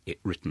have it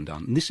written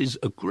down. And this is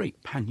a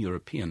great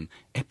pan-European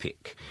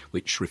epic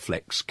which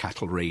reflects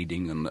cattle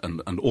raiding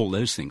and all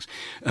those things.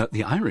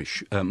 The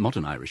Irish,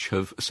 modern Irish,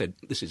 have said,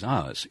 this is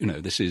ours,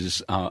 this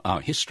is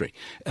our history.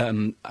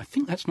 I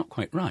think that's not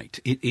quite right.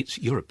 It's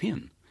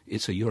European.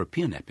 It's a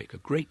European epic, a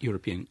great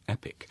European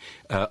epic,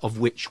 of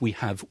which we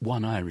have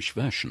one Irish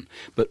version,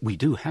 but we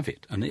do have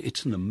it, and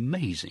it's an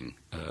amazing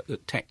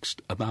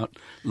text about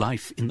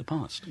life in the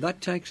past. That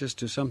takes us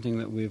to something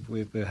that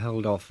we've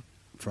held off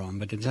from,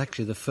 but it's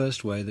actually the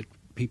first way that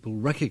people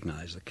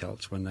recognise the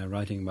Celts when they're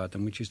writing about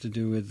them, which is to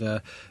do with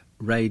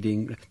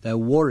raiding, their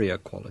warrior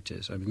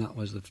qualities. I mean, that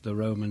was the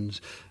Romans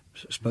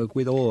spoke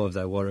with awe of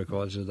their warrior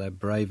qualities, of their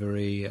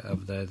bravery,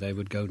 they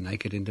would go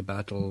naked into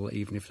battle,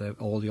 even if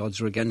all the odds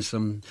were against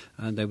them,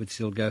 and they would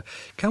still go.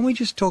 Can we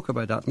just talk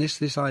about that? And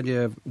this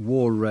idea of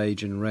war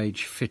rage and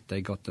rage fit they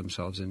got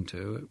themselves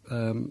into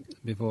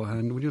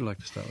beforehand. Would you like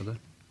to start with that?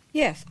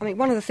 Yes, I mean,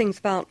 one of the things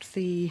about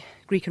the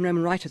Greek and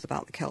Roman writers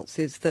about the Celts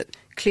is that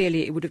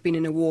clearly it would have been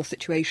in a war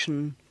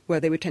situation where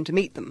they would tend to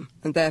meet them,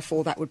 and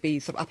therefore that would be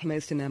sort of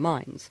uppermost in their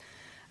minds.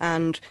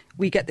 And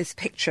we get this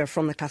picture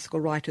from the classical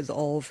writers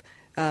of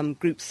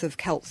groups of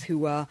Celts who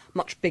were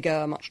much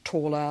bigger, much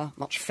taller,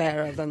 much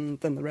fairer than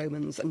the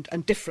Romans,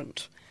 and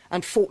different,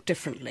 and fought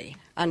differently,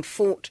 and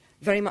fought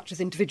very much as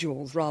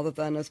individuals rather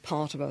than as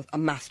part of a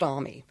massed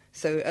army.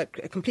 So a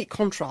complete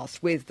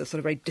contrast with the sort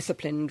of very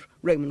disciplined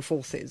Roman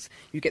forces.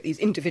 You get these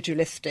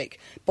individualistic,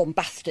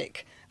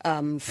 bombastic,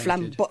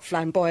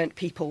 flamboyant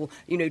people,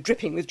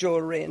 dripping with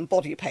jewellery and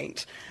body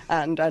paint,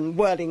 and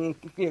whirling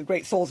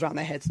great swords around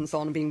their heads and so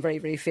on, and being very,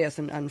 very fierce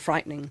and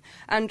frightening.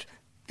 And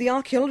the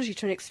archaeology,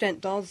 to an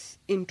extent, does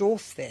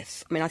endorse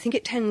this. I mean, I think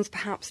it tends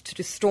perhaps to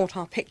distort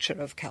our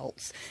picture of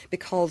Celts,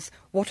 because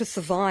what has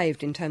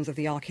survived in terms of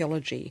the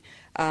archaeology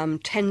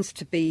tends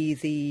to be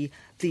the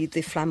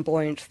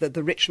flamboyant,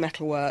 the rich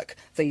metalwork,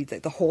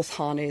 the horse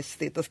harness,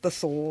 the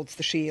swords,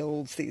 the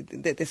shields,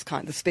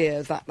 the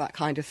spears, that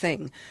kind of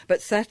thing.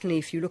 But certainly,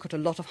 if you look at a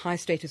lot of high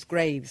status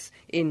graves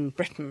in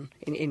Britain,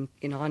 in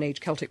Iron Age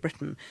Celtic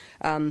Britain,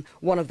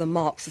 one of the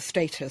marks of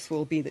status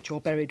will be that you're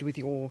buried with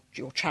your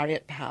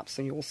chariot, perhaps,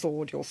 and your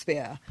sword, your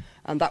spear,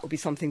 and that would be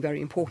something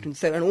very important.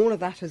 So, and all of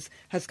that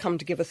has come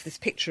to give us this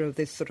picture of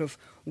this sort of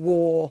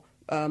war.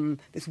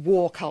 This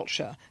war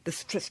culture.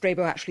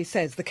 Strabo actually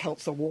says the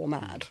Celts are war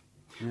mad.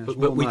 Yeah,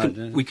 but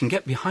we can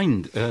get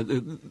behind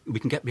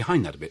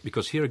that a bit,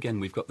 because here again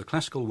we've got the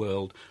classical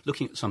world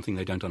looking at something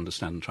they don't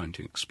understand and trying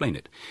to explain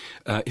it.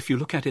 If you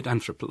look at it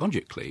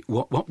anthropologically,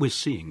 what we're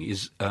seeing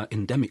is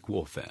endemic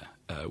warfare,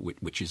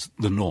 which is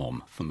the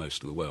norm for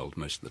most of the world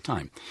most of the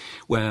time,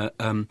 where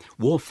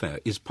warfare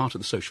is part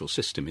of the social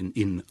system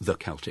in the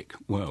Celtic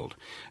world.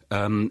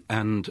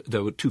 And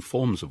there were two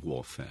forms of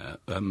warfare.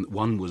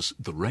 One was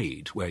the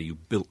raid, where you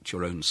built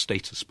your own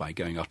status by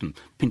going out and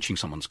pinching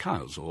someone's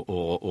cows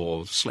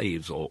or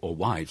slaves or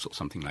wives or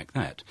something like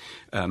that.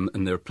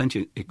 And there are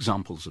plenty of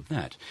examples of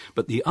that.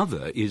 But the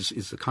other is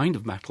the kind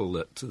of battle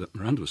that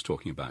Miranda was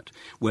talking about,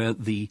 where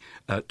the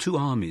two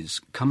armies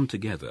come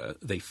together,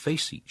 they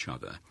face each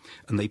other,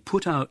 and they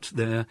put out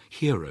their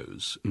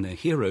heroes, and their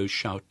heroes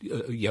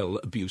yell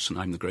abuse and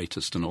I'm the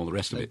greatest and all the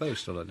rest of it. They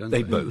boast a lot, don't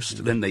they? They boast.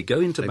 Yeah. Then they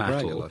go into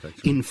battle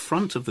in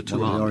front of the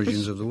two armies. The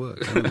origins of the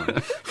work.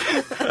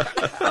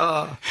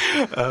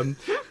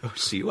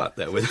 See you up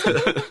there with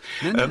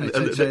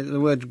the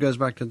word goes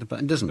back to the...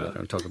 It doesn't matter.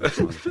 I'll talk about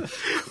something.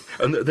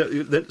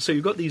 And so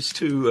you've got these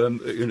two,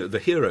 the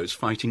heroes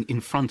fighting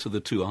in front of the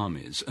two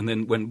armies, and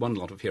then when one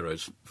lot of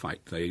heroes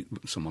fight,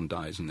 someone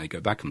dies and they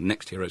go back, and the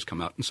next heroes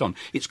come out, and so on.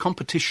 It's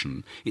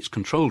competition. It's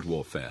controlled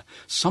warfare.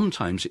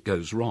 Sometimes it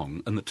goes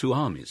wrong, and the two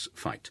armies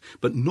fight.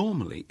 But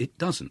normally it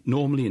doesn't.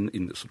 Normally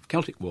in the sort of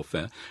Celtic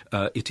warfare,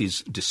 it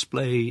is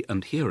display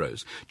and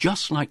heroes,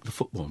 just like the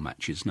football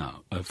matches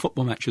now.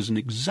 Football match is an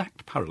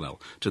exact parallel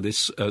to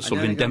this sort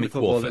of endemic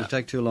warfare. It'll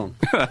take too long.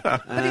 But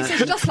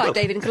it's just like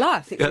David and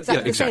Goliath. It's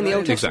exactly the same in the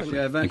Old Testament.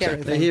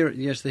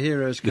 The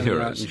heroes coming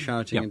out and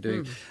shouting and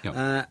doing.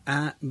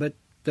 But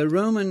the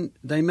Roman,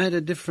 they made a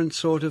different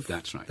sort of...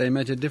 That's right. They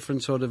made a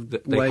different sort of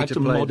way to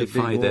play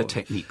modify their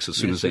techniques as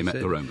soon as they met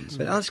the Romans.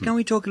 But Alice, can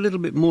we talk a little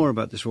bit more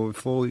about this war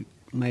before we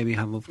maybe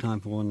have time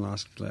for one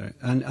last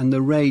and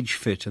the rage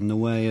fit and the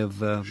way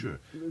of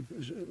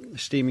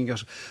steaming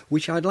us,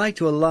 which I'd like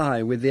to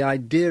ally with the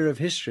idea of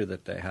history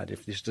that they had,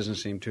 if this doesn't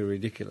seem too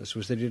ridiculous,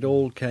 was that it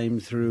all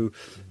came through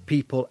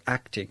people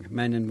acting,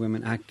 men and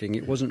women acting.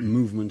 It wasn't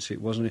movements,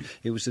 it was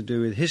to do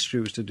with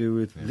history, it was to do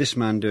with this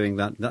man doing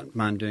that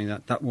man doing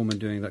that woman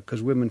doing that,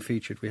 because women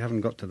featured, we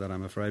haven't got to that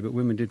I'm afraid, but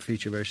women did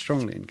feature very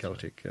strongly in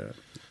Celtic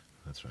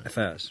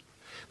affairs.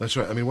 That's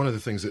right. I mean, one of the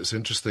things that's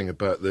interesting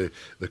about the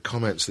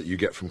comments that you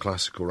get from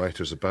classical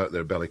writers about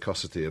their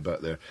bellicosity,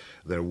 about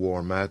their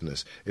war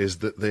madness, is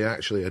that they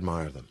actually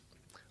admire them.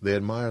 They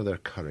admire their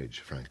courage,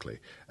 frankly.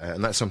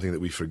 And that's something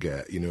that we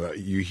forget.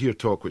 You hear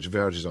talk which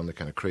verges on the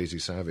kind of crazy,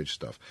 savage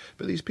stuff.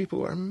 But these people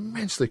were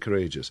immensely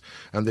courageous.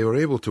 And they were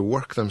able to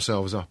work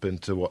themselves up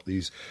into what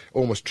these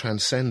almost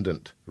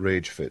transcendent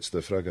rage fits, the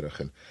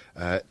fragarachen,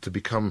 to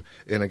become,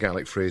 in a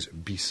Gaelic phrase,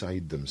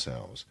 beside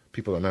themselves.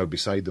 people are now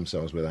beside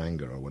themselves with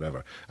anger or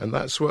whatever. And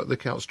that's what the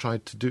Celts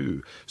tried to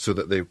do, so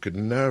that they could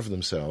nerve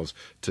themselves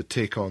to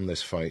take on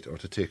this fight or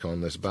to take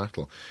on this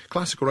battle.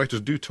 Classical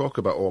writers do talk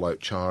about all-out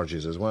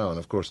charges as well, and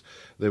of course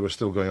they were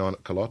still going on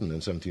at Culloden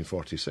in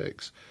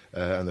 1746,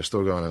 and they're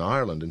still going on in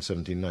Ireland in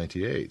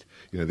 1798,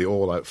 the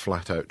all-out,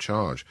 flat-out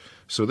charge.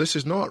 So this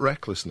is not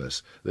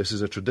recklessness, this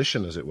is a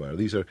tradition, as it were.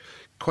 These are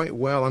quite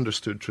well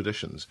understood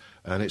traditions,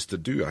 and it's to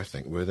do, I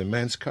think, with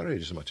immense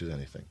courage as much as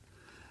anything.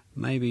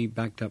 Maybe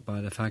backed up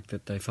by the fact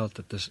that they felt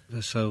that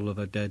the soul of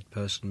a dead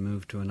person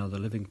moved to another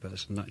living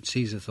person. Like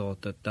Caesar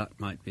thought that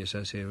might be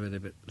associated with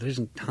it, but there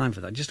isn't time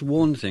for that. Just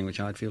one thing which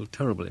I'd feel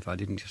terrible if I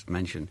didn't just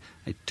mention,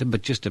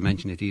 but just to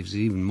mention it is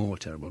even more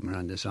terrible,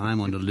 Miranda, so I'm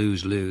on a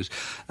lose-lose.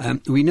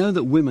 We know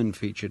that women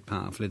featured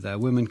powerfully there.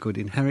 Women could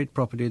inherit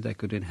property, they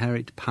could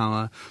inherit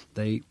power,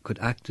 they could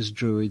act as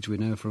druids. We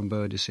know from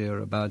Boadicea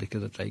or Boudica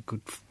that they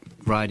could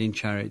ride in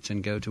chariots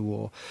and go to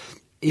war.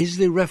 Is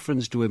the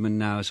reference to women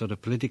now sort of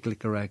politically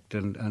correct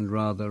and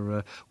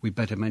rather we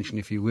better mention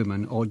a few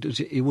women, or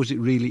was it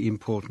really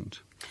important?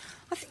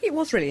 I think it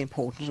was really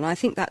important, and I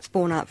think that's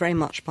borne out very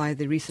much by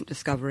the recent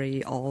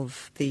discovery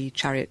of the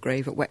chariot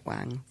grave at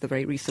Wetwang, the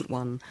very recent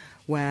one,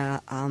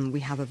 where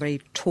we have a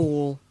very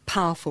tall,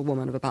 powerful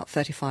woman of about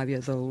 35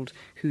 years old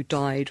who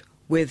died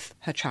with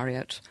her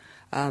chariot.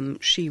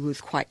 She was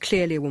quite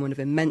clearly a woman of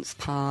immense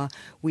power.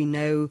 We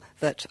know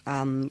that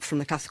from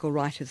the classical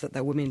writers that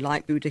there were women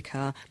like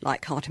Boudica,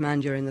 like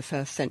Cartimandia in the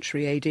 1st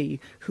century AD,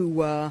 who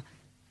were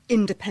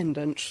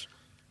independent,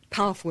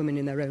 powerful women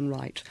in their own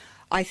right.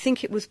 I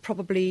think it was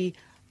probably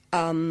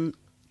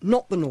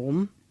not the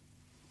norm,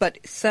 but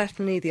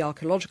certainly the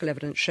archaeological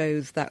evidence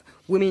shows that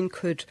women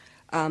could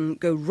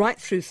go right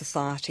through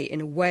society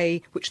in a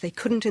way which they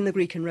couldn't in the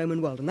Greek and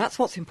Roman world. And that's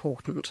what's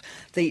important.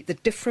 The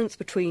difference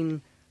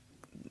between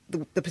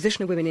the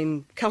position of women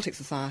in Celtic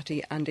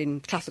society and in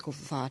classical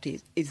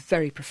society is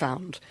very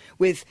profound.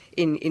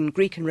 In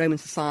Greek and Roman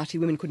society,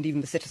 women couldn't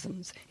even be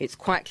citizens. It's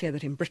quite clear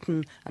that in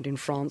Britain and in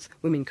France,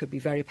 women could be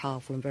very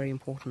powerful and very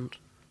important.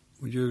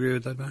 Would you agree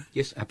with that, Barry?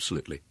 Yes,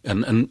 absolutely.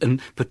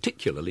 And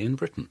particularly in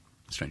Britain,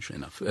 strangely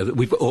enough.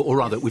 We've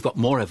got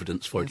more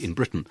evidence for it in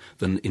Britain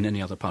than in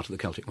any other part of the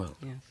Celtic world.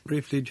 Yes.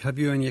 Briefly, have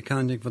you any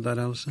accounting for that,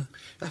 Alistair?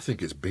 I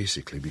think it's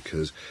basically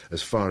because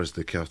as far as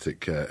the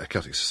Celtic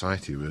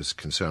society was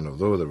concerned,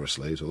 although there were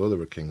slaves, although there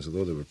were kings,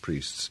 although there were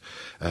priests,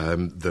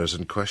 there's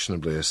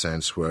unquestionably a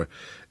sense where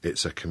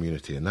it's a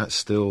community, and that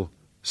still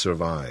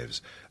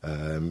survives.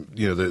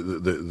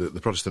 The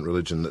Protestant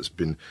religion that's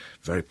been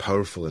very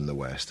powerful in the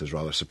West has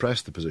rather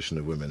suppressed the position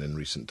of women in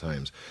recent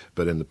times,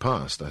 but in the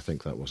past I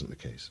think that wasn't the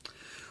case.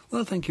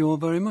 Well, thank you all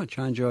very much.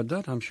 I enjoyed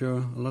that. I'm sure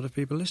a lot of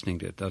people listening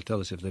did. They'll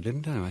tell us if they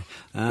didn't anyway.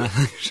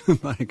 Thanks to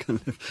Barry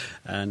Cunliffe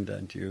and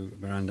to you,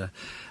 Miranda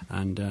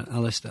and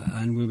Alistair.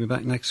 And we'll be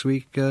back next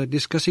week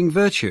discussing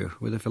virtue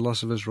with the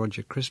philosophers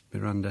Roger Crisp,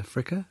 Miranda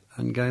Fricker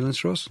and Galen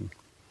Strawson.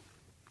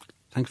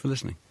 Thanks for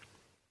listening.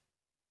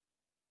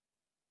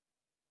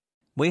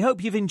 We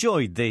hope you've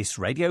enjoyed this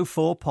Radio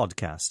 4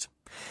 podcast.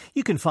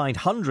 You can find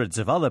hundreds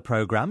of other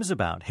programmes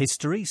about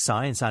history,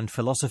 science and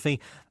philosophy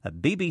at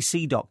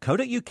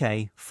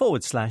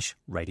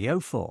bbc.co.uk/Radio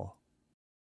 4.